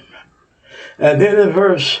term. And then in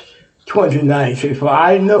verse 29, it says, "For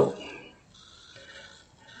I know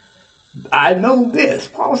this."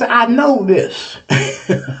 Paul said, I know this.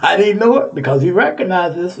 I didn't know it because he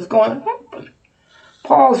recognized this is going to happen.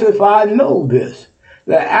 Paul said, "For I know this,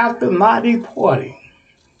 that after my departing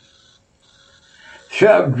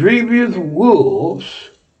shall grievous wolves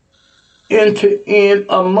enter in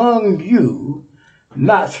among you,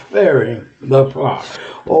 not sparing the flock."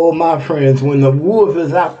 Oh, my friends, when the wolf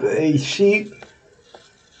is after a sheep,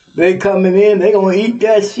 they coming in, they going to eat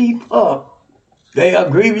that sheep up. They are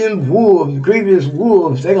grievous wolves.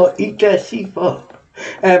 They're going to eat that sheep up.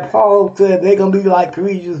 And Paul said they're going to be like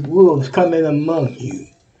grievous wolves coming among you.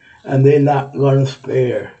 And they're not going to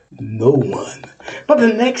spare no one. But the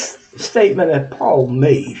next statement that Paul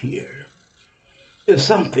made here is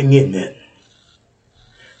something in it.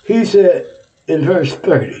 He said in verse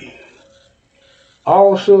 30,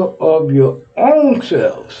 "Also of your own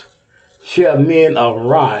selves shall men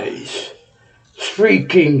arise,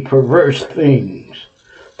 speaking perverse things,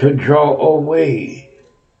 to draw away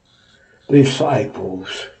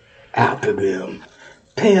disciples after them."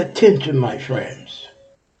 Pay attention, my friends.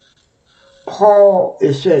 Paul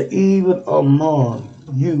is said, even among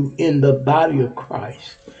you in the body of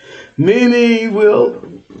Christ, many will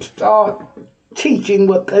start teaching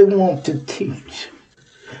what they want to teach.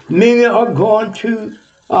 Many are going to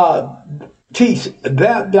teach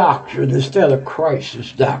that doctrine instead of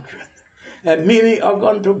Christ's doctrine. And many are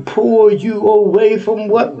going to pull you away from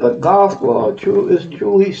what the gospel is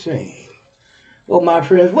truly saying. Well, my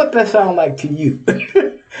friends, what that sound like to you?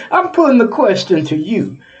 I'm putting the question to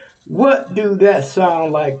you. What do that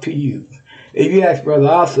sound like to you? If you ask Brother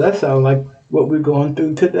Oscar, that sounds like what we're going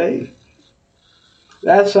through today.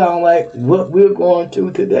 That sounds like what we're going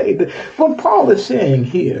through today. What Paul is saying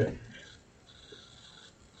here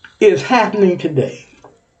is happening today.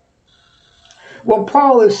 What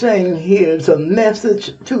Paul is saying here is a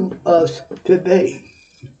message to us today.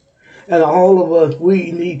 And all of us,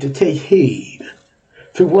 we need to take heed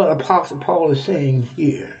to what Apostle Paul is saying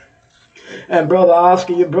here. And Brother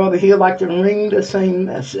Oscar, your brother here, like to ring the same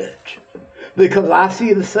message. Because I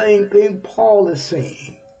see the same thing Paul is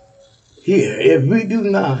saying here. If we do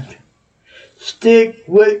not stick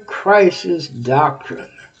with Christ's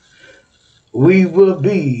doctrine, we will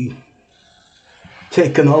be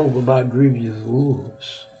taken over by grievous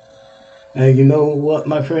wolves. And you know what,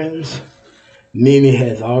 my friends? Many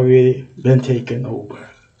has already been taken over.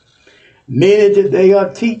 Many today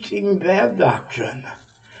are teaching their doctrine,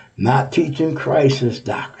 not teaching Christ's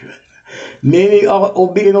doctrine. Many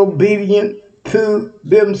are being obedient to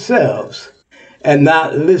themselves and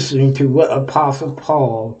not listening to what Apostle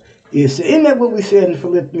Paul is saying. Isn't that what we said in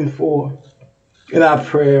Philippians 4 in our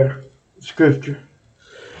prayer scripture?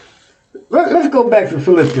 Let's go back to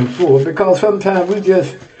Philippians 4, because sometimes we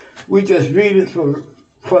just read it for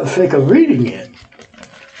the sake of reading it.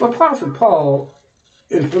 But Apostle Paul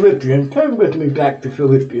in Philippians, turn with me back to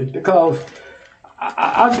Philippians, because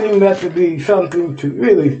I think that to be something to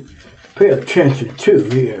really pay attention to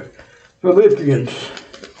here. Philippians.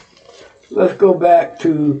 Let's go back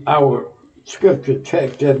to our scripture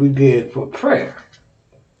text that we did for prayer.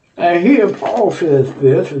 And here Paul says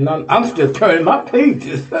this, and I'm still turning my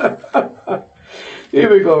pages.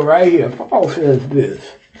 Here we go, right here. Paul says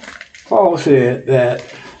this. Paul said that,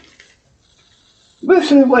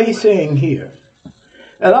 listen to what he's saying here.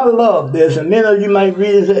 And I love this, and many of you might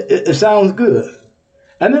read it, it sounds good.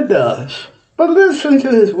 And it does. But listen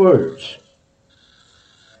to his words.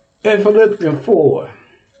 In Philippians 4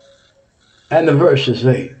 and the verses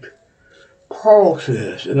 8, Paul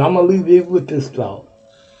says, and I'm going to leave you with this thought,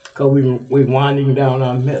 because we're winding down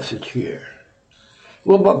our message here.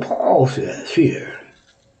 Well, but Paul says here,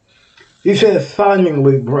 he says,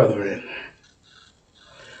 finally, brethren,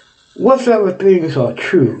 whatsoever things are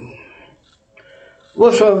true,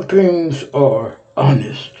 whatsoever things are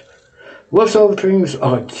honest, whatsoever things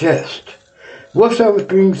are just, whatsoever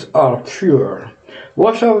things are pure,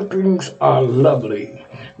 whatsoever things are lovely,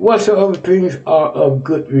 whatsoever things are of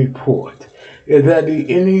good report, if there be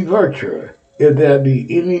any virtue, if there be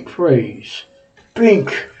any praise,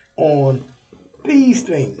 think on these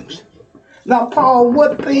things. Now, Paul,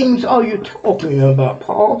 what things are you talking about,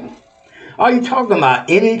 Paul? Are you talking about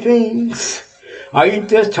anything? Are you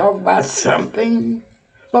just talking about something?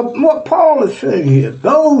 But what Paul is saying here,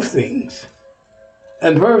 those things,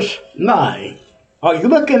 in verse 9, are you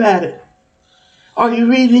looking at it? Are you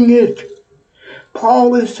reading it?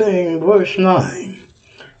 Paul is saying in verse 9,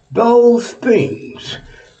 those things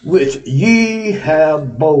which ye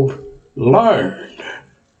have both learned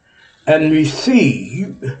and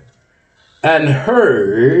received and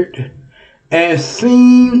heard and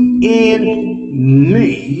seen in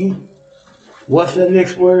me. What's the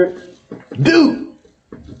next word? Do.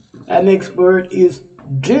 That next word is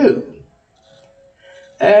do.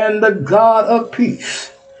 And the God of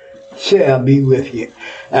peace shall be with you.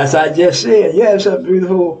 As I just said, yes, some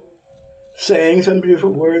beautiful sayings, some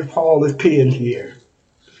beautiful words Paul is penned here.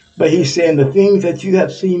 But he's saying the things that you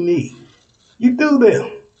have seen me, you do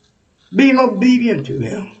them. Being obedient to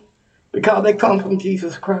them. Because they come from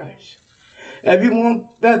Jesus Christ. If you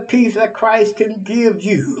want that peace that Christ can give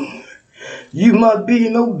you, you must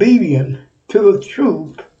be obedient to the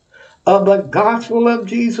truth of the gospel of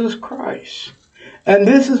Jesus Christ. And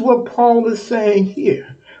this is what Paul is saying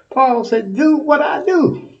here. Paul said, do what I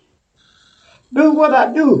do. Do what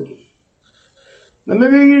I do. Let me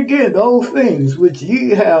read it again. Those things which ye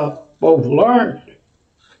have both learned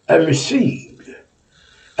and received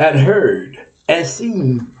and heard and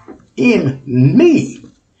seen in me,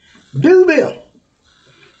 do them.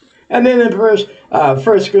 And then in verse 1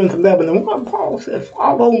 Corinthians 11 and 1, Paul said,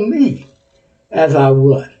 follow me as I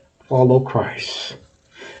would follow Christ.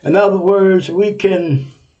 In other words, we can,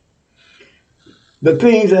 the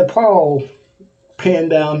things that Paul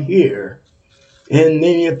penned down here in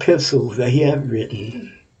many epistles that he had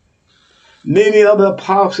written, many other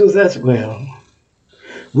apostles as well,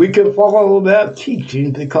 we can follow their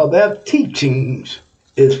teachings because their teachings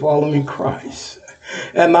is following Christ.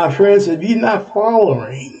 And my friends, if you're not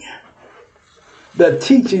following the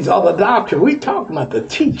teachings of the doctrine, we're talking about the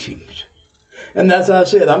teachings. And as I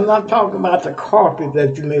said, I'm not talking about the carpet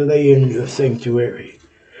that you may lay in your sanctuary.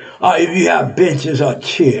 If you have benches or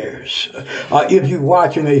chairs. If you're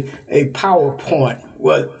watching a PowerPoint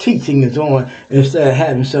where teaching is on instead of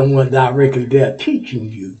having someone directly there teaching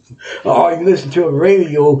you. Or you listen to a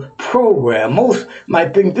radio program. Most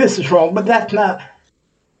might think this is wrong, but that's not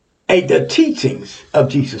the teachings of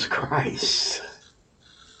Jesus Christ.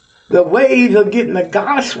 The ways of getting the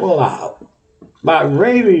gospel out by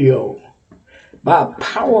radio, by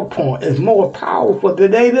PowerPoint is more powerful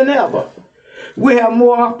today than ever. We have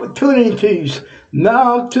more opportunities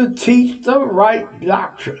now to teach the right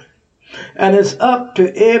doctrine. And it's up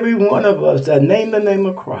to every one of us that name the name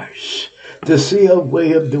of Christ to see a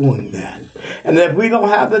way of doing that. And if we don't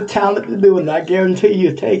have the talent to do it, I guarantee you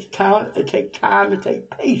it takes talent, it takes time, it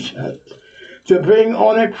takes patience to bring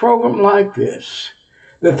on a program like this.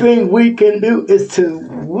 The thing we can do is to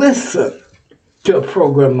listen to a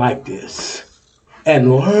program like this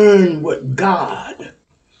and learn what God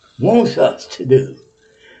wants us to do.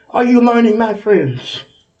 Are you learning, my friends?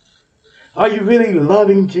 Are you really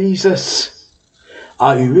loving Jesus?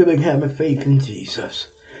 Are you really having faith in Jesus?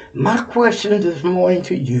 My question this morning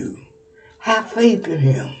to you, have faith in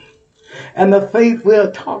him. And the faith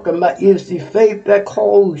we're talking about is the faith that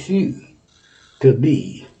calls you to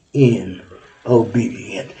be in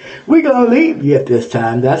obedient. We're going to leave you at this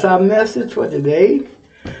time. That's our message for today.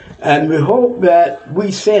 And we hope that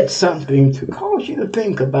we said something to cause you to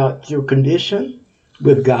think about your condition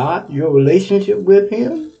with God, your relationship with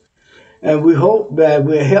Him. And we hope that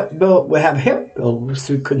we'll have helped those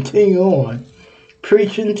to continue on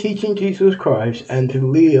preaching, teaching Jesus Christ, and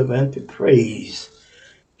to live and to praise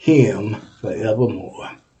Him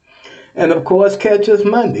forevermore. And of course, catch us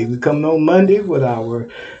Monday. We come on Monday with our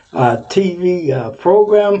TV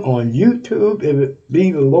program on YouTube, if it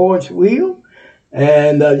be the Lord's will.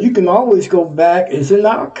 And you can always go back. It's in the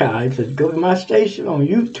archives. Go to my station on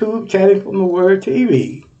YouTube, Chatting from the Word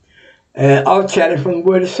TV, and I'll Chatting from the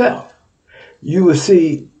Word itself. You will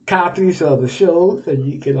see copies of the shows,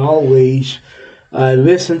 and you can always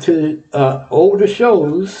listen to older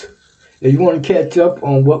shows. If you want to catch up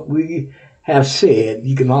on what we have said,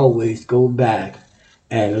 you can always go back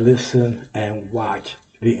and listen and watch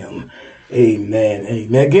them. Amen.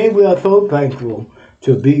 Amen. Again, we are so thankful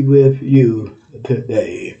to be with you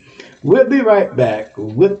today. We'll be right back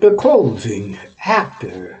with the closing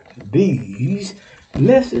after these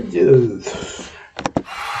messages.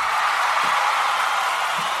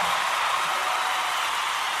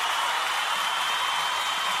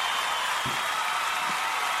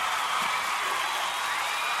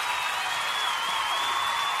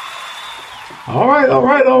 All right.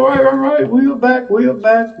 We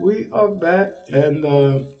are back.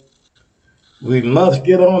 And we must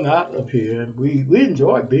get on out of here. And we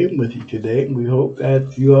enjoyed being with you today. And we hope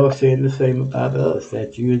that you are saying the same about us,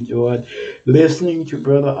 that you enjoyed listening to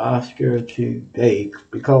Brother Oscar today,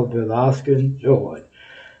 because Brother Oscar enjoyed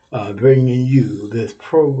bringing you this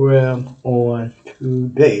program on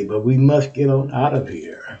today. But we must get on out of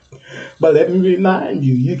here. But let me remind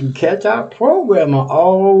you, you can catch our program on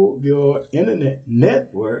all your internet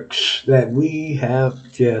networks that we have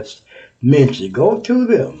just mentioned. Go to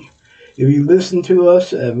them. If you listen to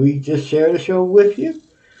us, we just shared a show with you.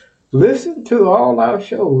 Listen to all our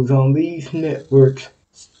shows on these internet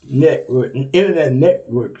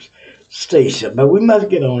networks station. But we must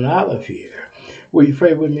get on out of here. Will you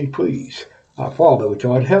pray with me, please? Our Father, which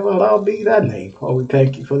art in heaven, hallowed be thy name. Father, we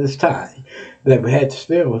thank you for this time that we had to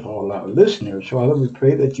spend with all our listeners. Father, we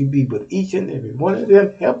pray that you be with each and every one of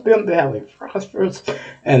them. Help them to have a prosperous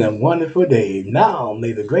and a wonderful day. Now,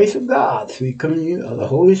 may the grace of God, sweet communion of the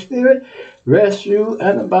Holy Spirit, rest you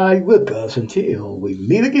and abide with us until we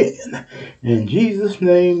meet again. In Jesus'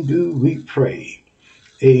 name do we pray.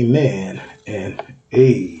 Amen and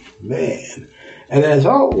amen. And as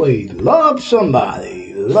always, love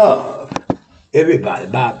somebody, love everybody.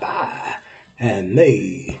 Bye-bye. And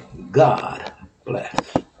may God bless.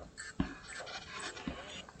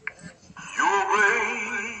 Your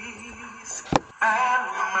grace and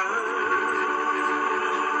mercy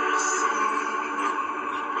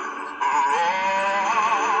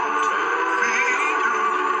brought me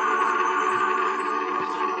through.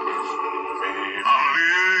 I'm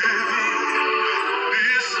living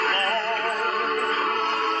this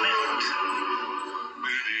moment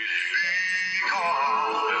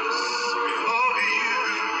because of you.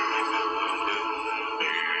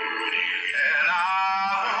 And I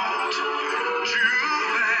want to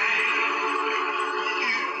thank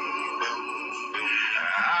you. I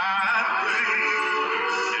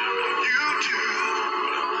praise you too.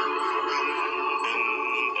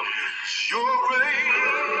 Your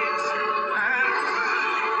grace and mercy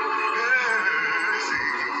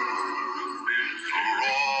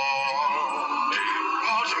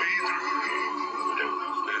brought me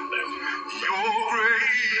through. Your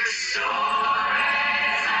grace.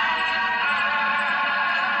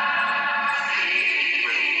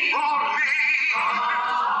 Brought me.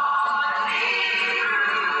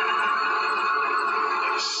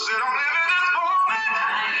 Sit on it in this moment.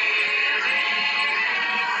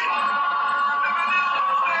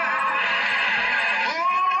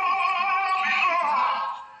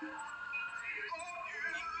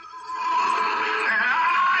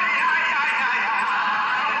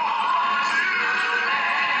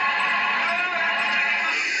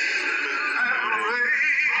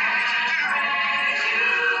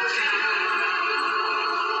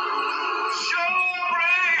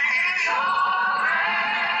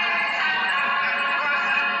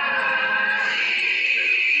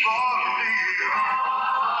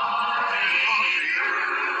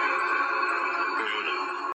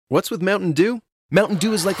 What's with Mountain Dew? Mountain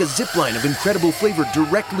Dew is like a zip line of incredible flavor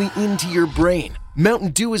directly into your brain. Mountain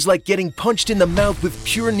Dew is like getting punched in the mouth with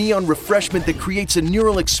pure neon refreshment that creates a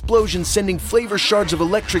neural explosion, sending flavor shards of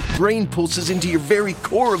electric brain pulses into your very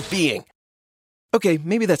core of being. Okay,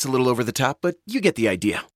 maybe that's a little over the top, but you get the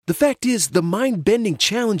idea. The fact is, the mind-bending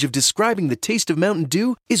challenge of describing the taste of Mountain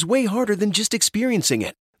Dew is way harder than just experiencing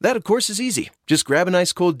it. That, of course, is easy. Just grab an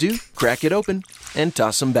ice cold Dew, crack it open, and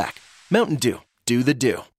toss them back. Mountain Dew. do the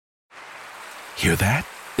do. Hear that?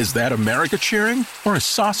 Is that America cheering or a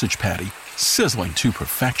sausage patty sizzling to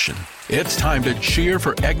perfection? It's time to cheer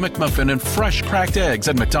for Egg McMuffin and fresh cracked eggs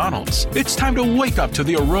at McDonald's. It's time to wake up to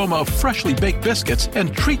the aroma of freshly baked biscuits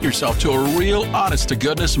and treat yourself to a real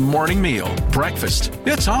honest-to-goodness morning meal. Breakfast,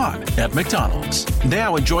 it's on at McDonald's.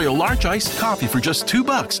 Now enjoy a large iced coffee for just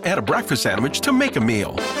 $2 and a breakfast sandwich to make a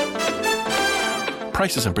meal.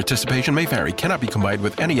 Prices and participation may vary. Cannot be combined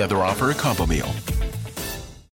with any other offer or combo meal.